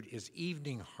etude is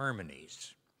Evening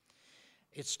Harmonies.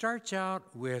 It starts out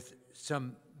with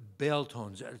some bell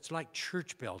tones. It's like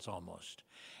church bells almost.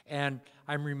 And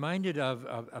I'm reminded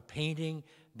of a painting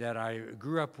that I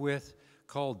grew up with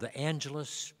called The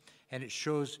Angelus, and it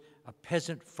shows a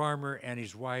peasant farmer and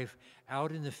his wife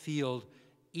out in the field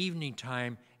evening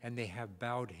time, and they have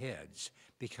bowed heads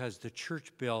because the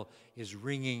church bell is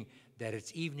ringing that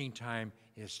it's evening time,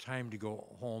 it's time to go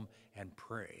home and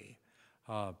pray.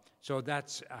 So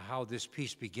that's how this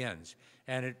piece begins.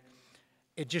 And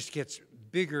it just gets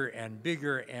bigger and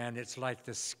bigger, and it's like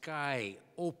the sky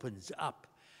opens up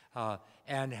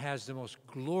and has the most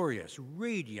glorious,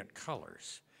 radiant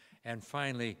colors. And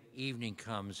finally, evening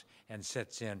comes and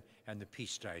sets in, and the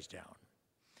piece dies down.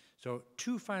 So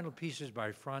 2 final pieces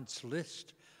by Franz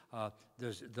Liszt.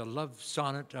 There's the Love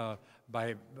Sonnet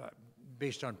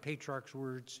based on Petrarch's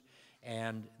words,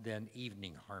 and then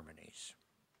Evening Harmonies.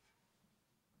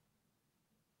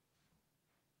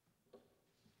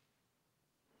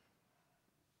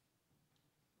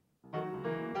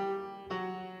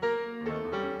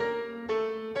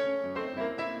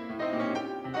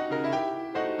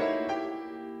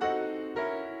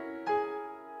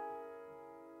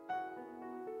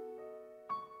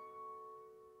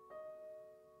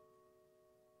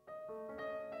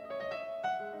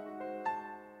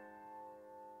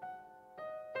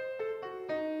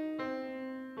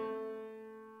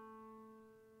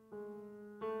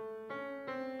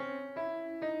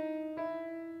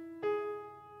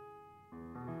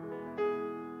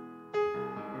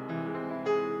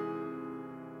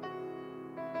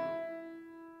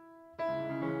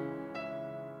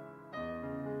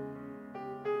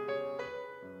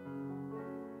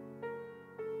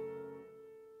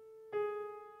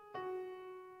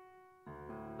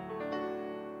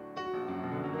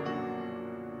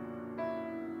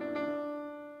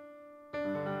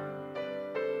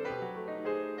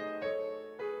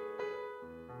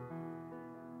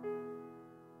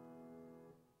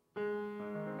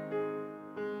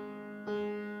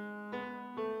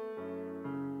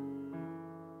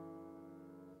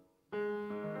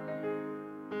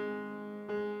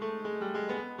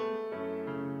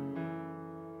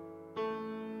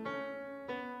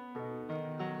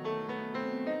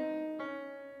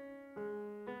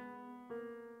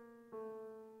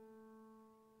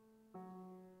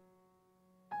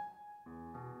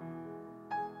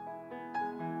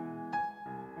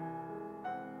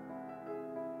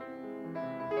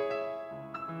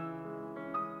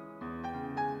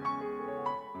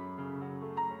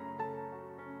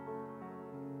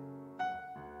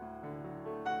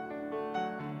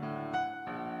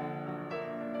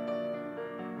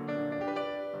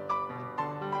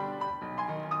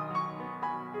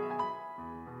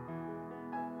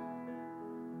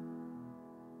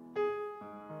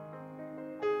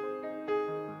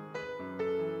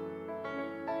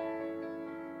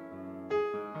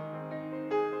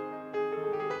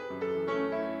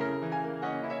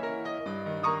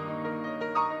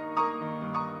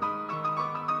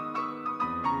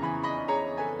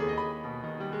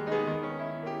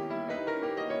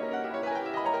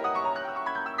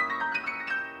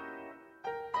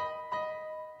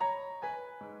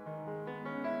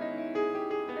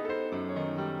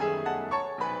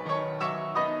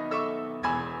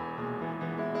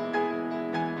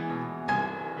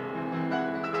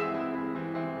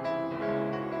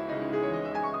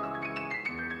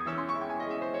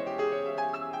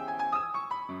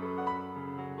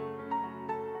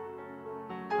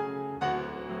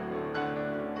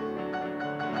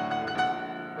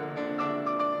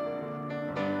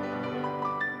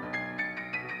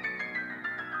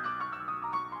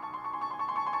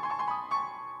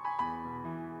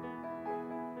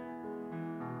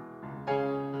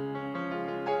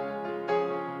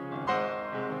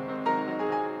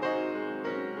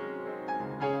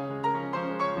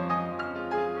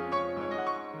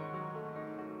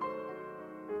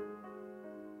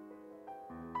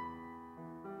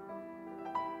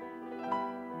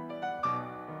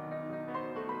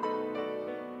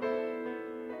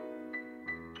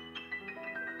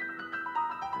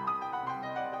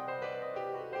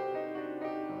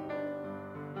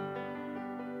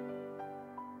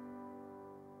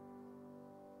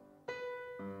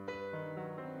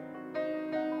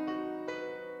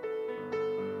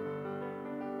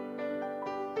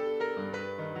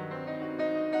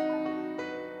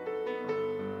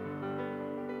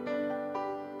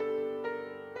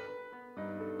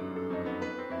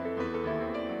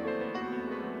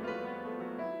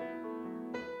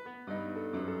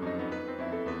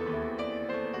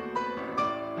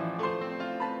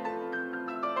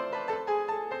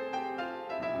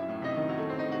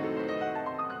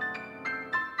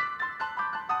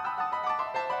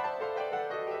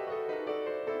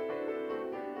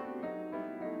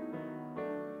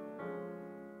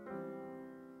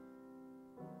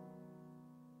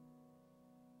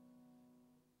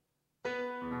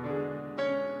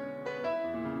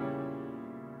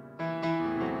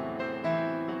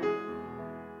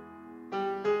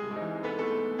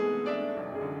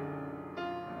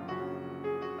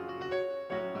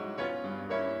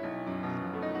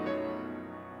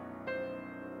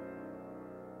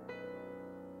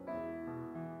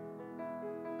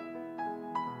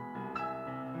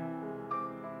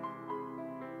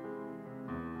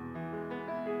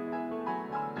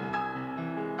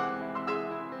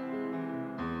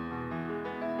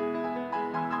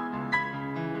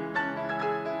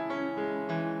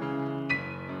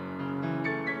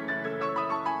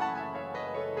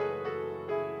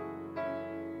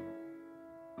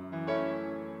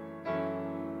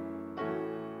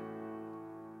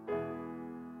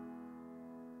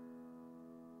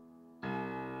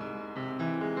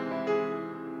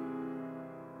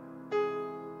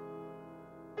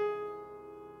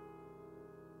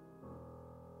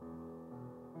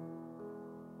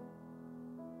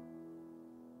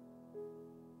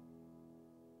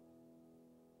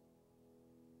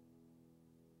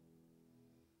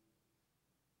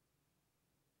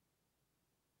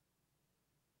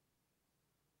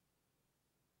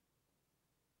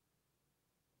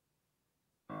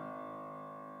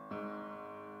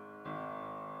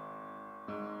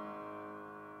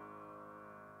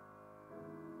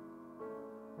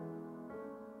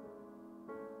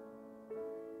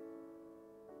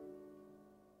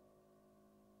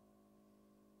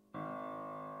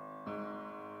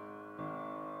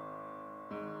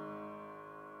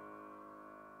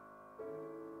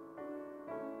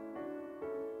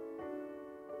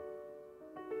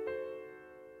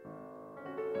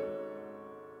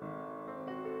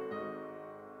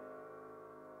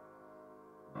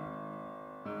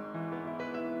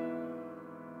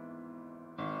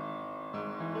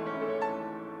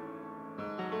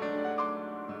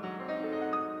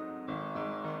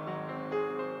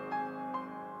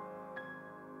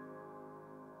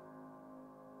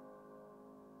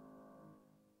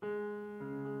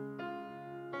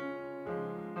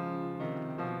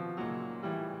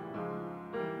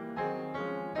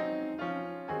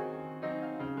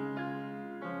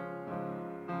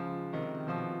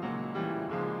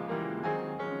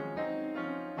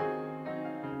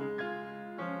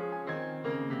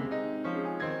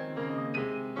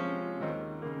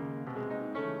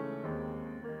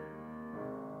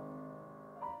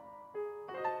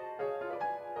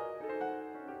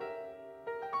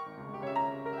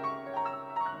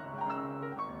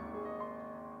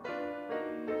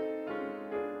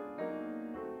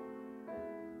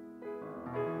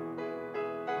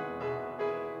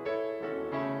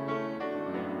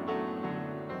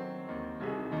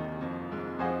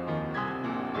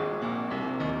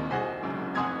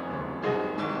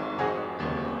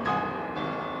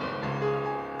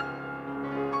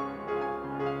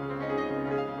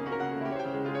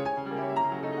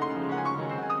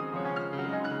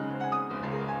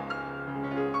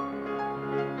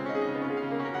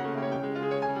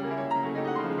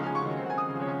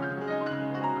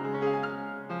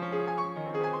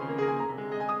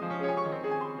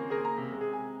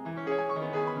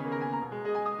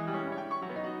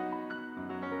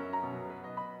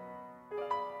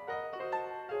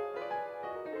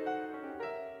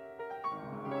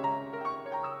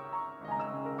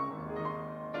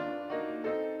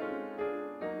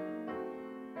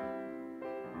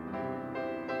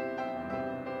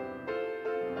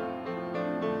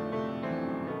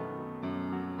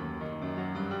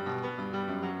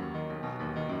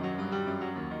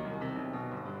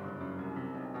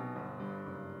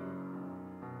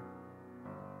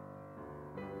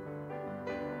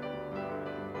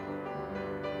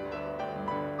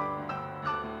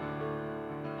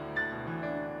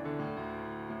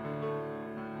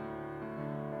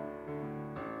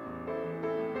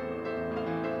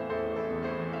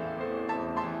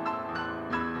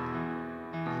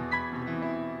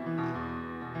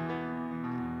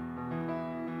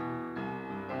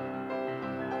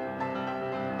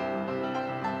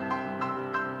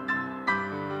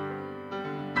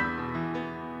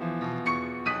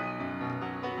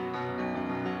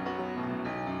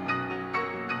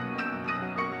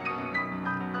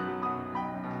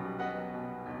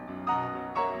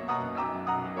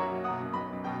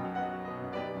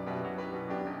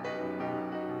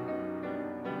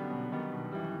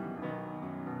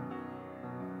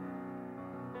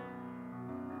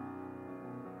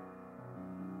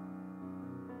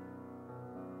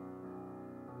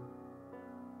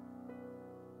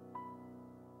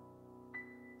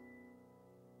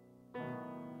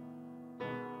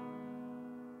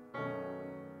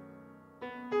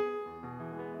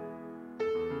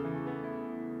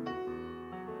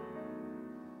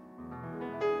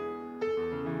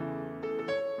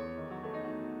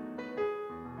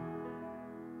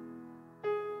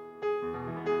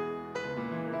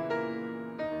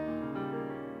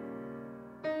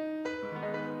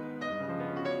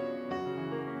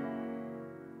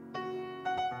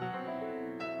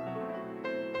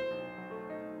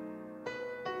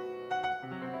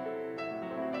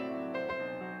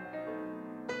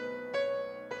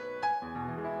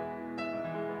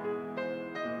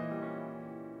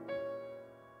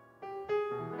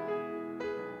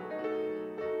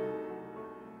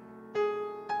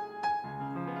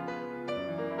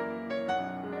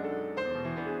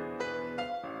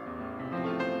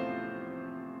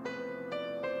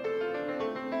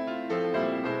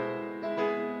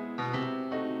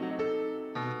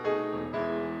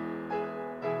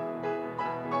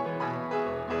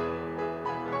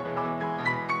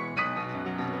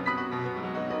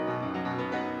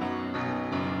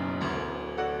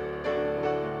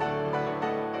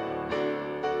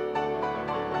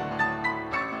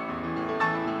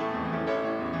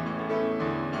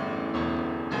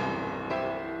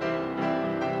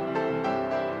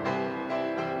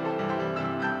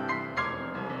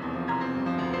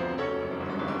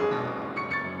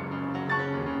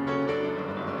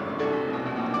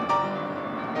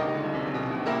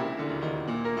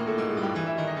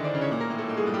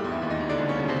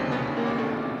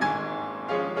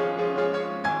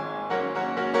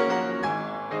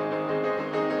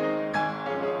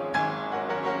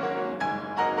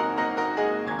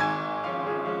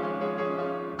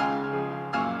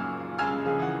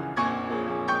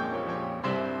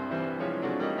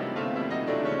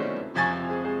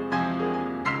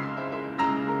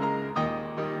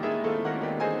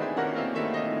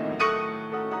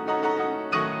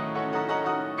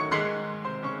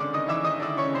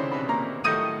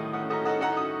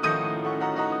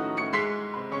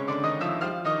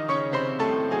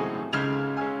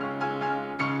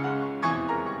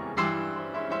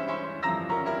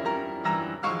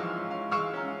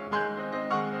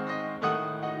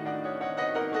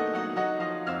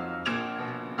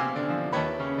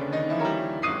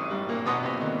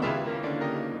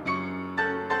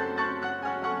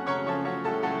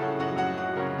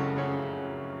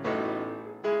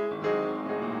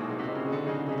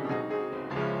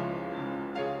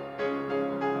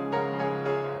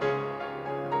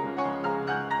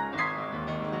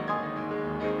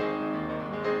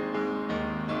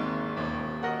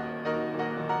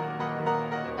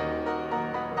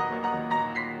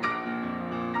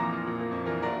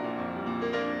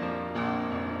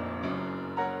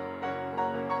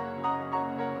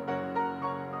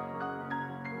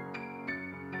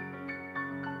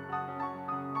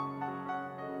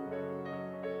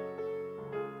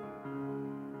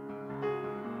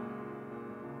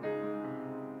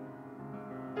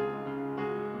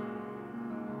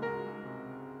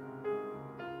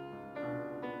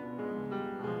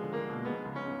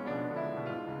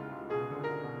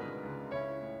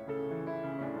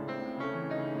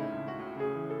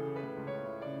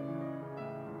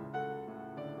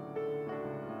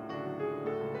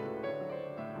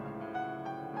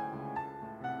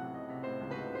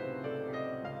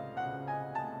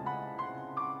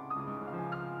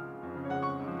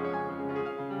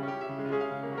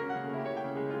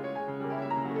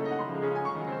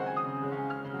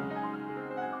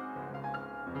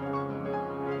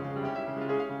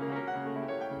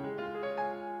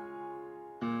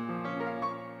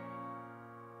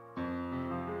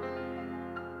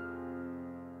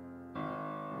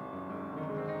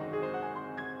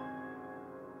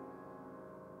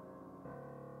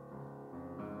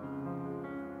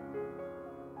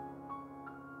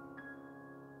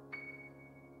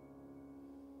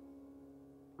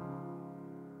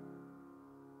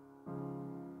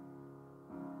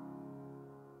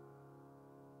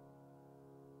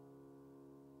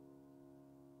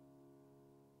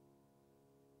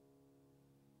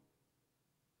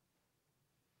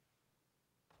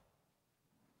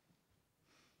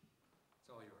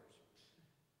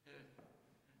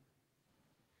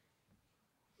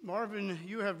 Marvin,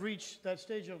 you have reached that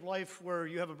stage of life where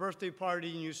you have a birthday party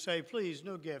and you say, please,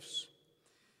 no gifts.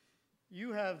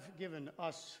 You have given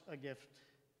us a gift,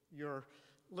 your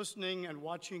listening and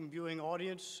watching viewing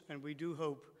audience, and we do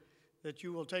hope that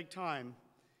you will take time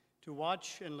to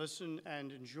watch and listen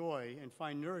and enjoy and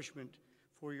find nourishment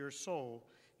for your soul.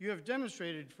 You have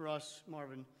demonstrated for us,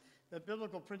 Marvin, that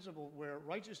biblical principle where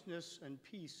righteousness and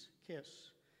peace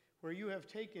kiss, where you have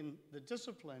taken the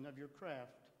discipline of your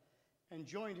craft and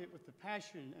joined it with the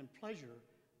passion and pleasure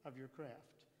of your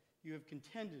craft. You have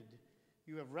contended,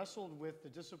 you have wrestled with the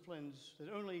disciplines that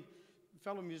only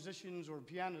fellow musicians or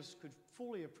pianists could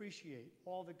fully appreciate,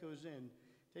 all that goes in,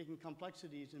 taking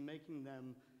complexities and making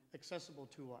them accessible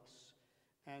to us.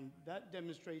 And that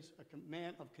demonstrates a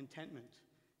man of contentment.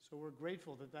 So we're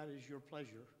grateful that that is your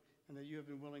pleasure and that you have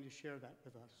been willing to share that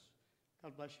with us.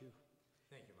 God bless you.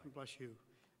 Thank you, Mike. God bless you.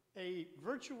 A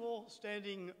virtual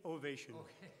standing ovation.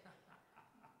 Okay.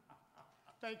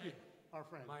 Thank you, our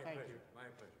friend. My Thank pleasure. you. My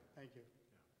pleasure. Thank you.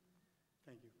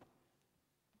 Yeah. Thank you.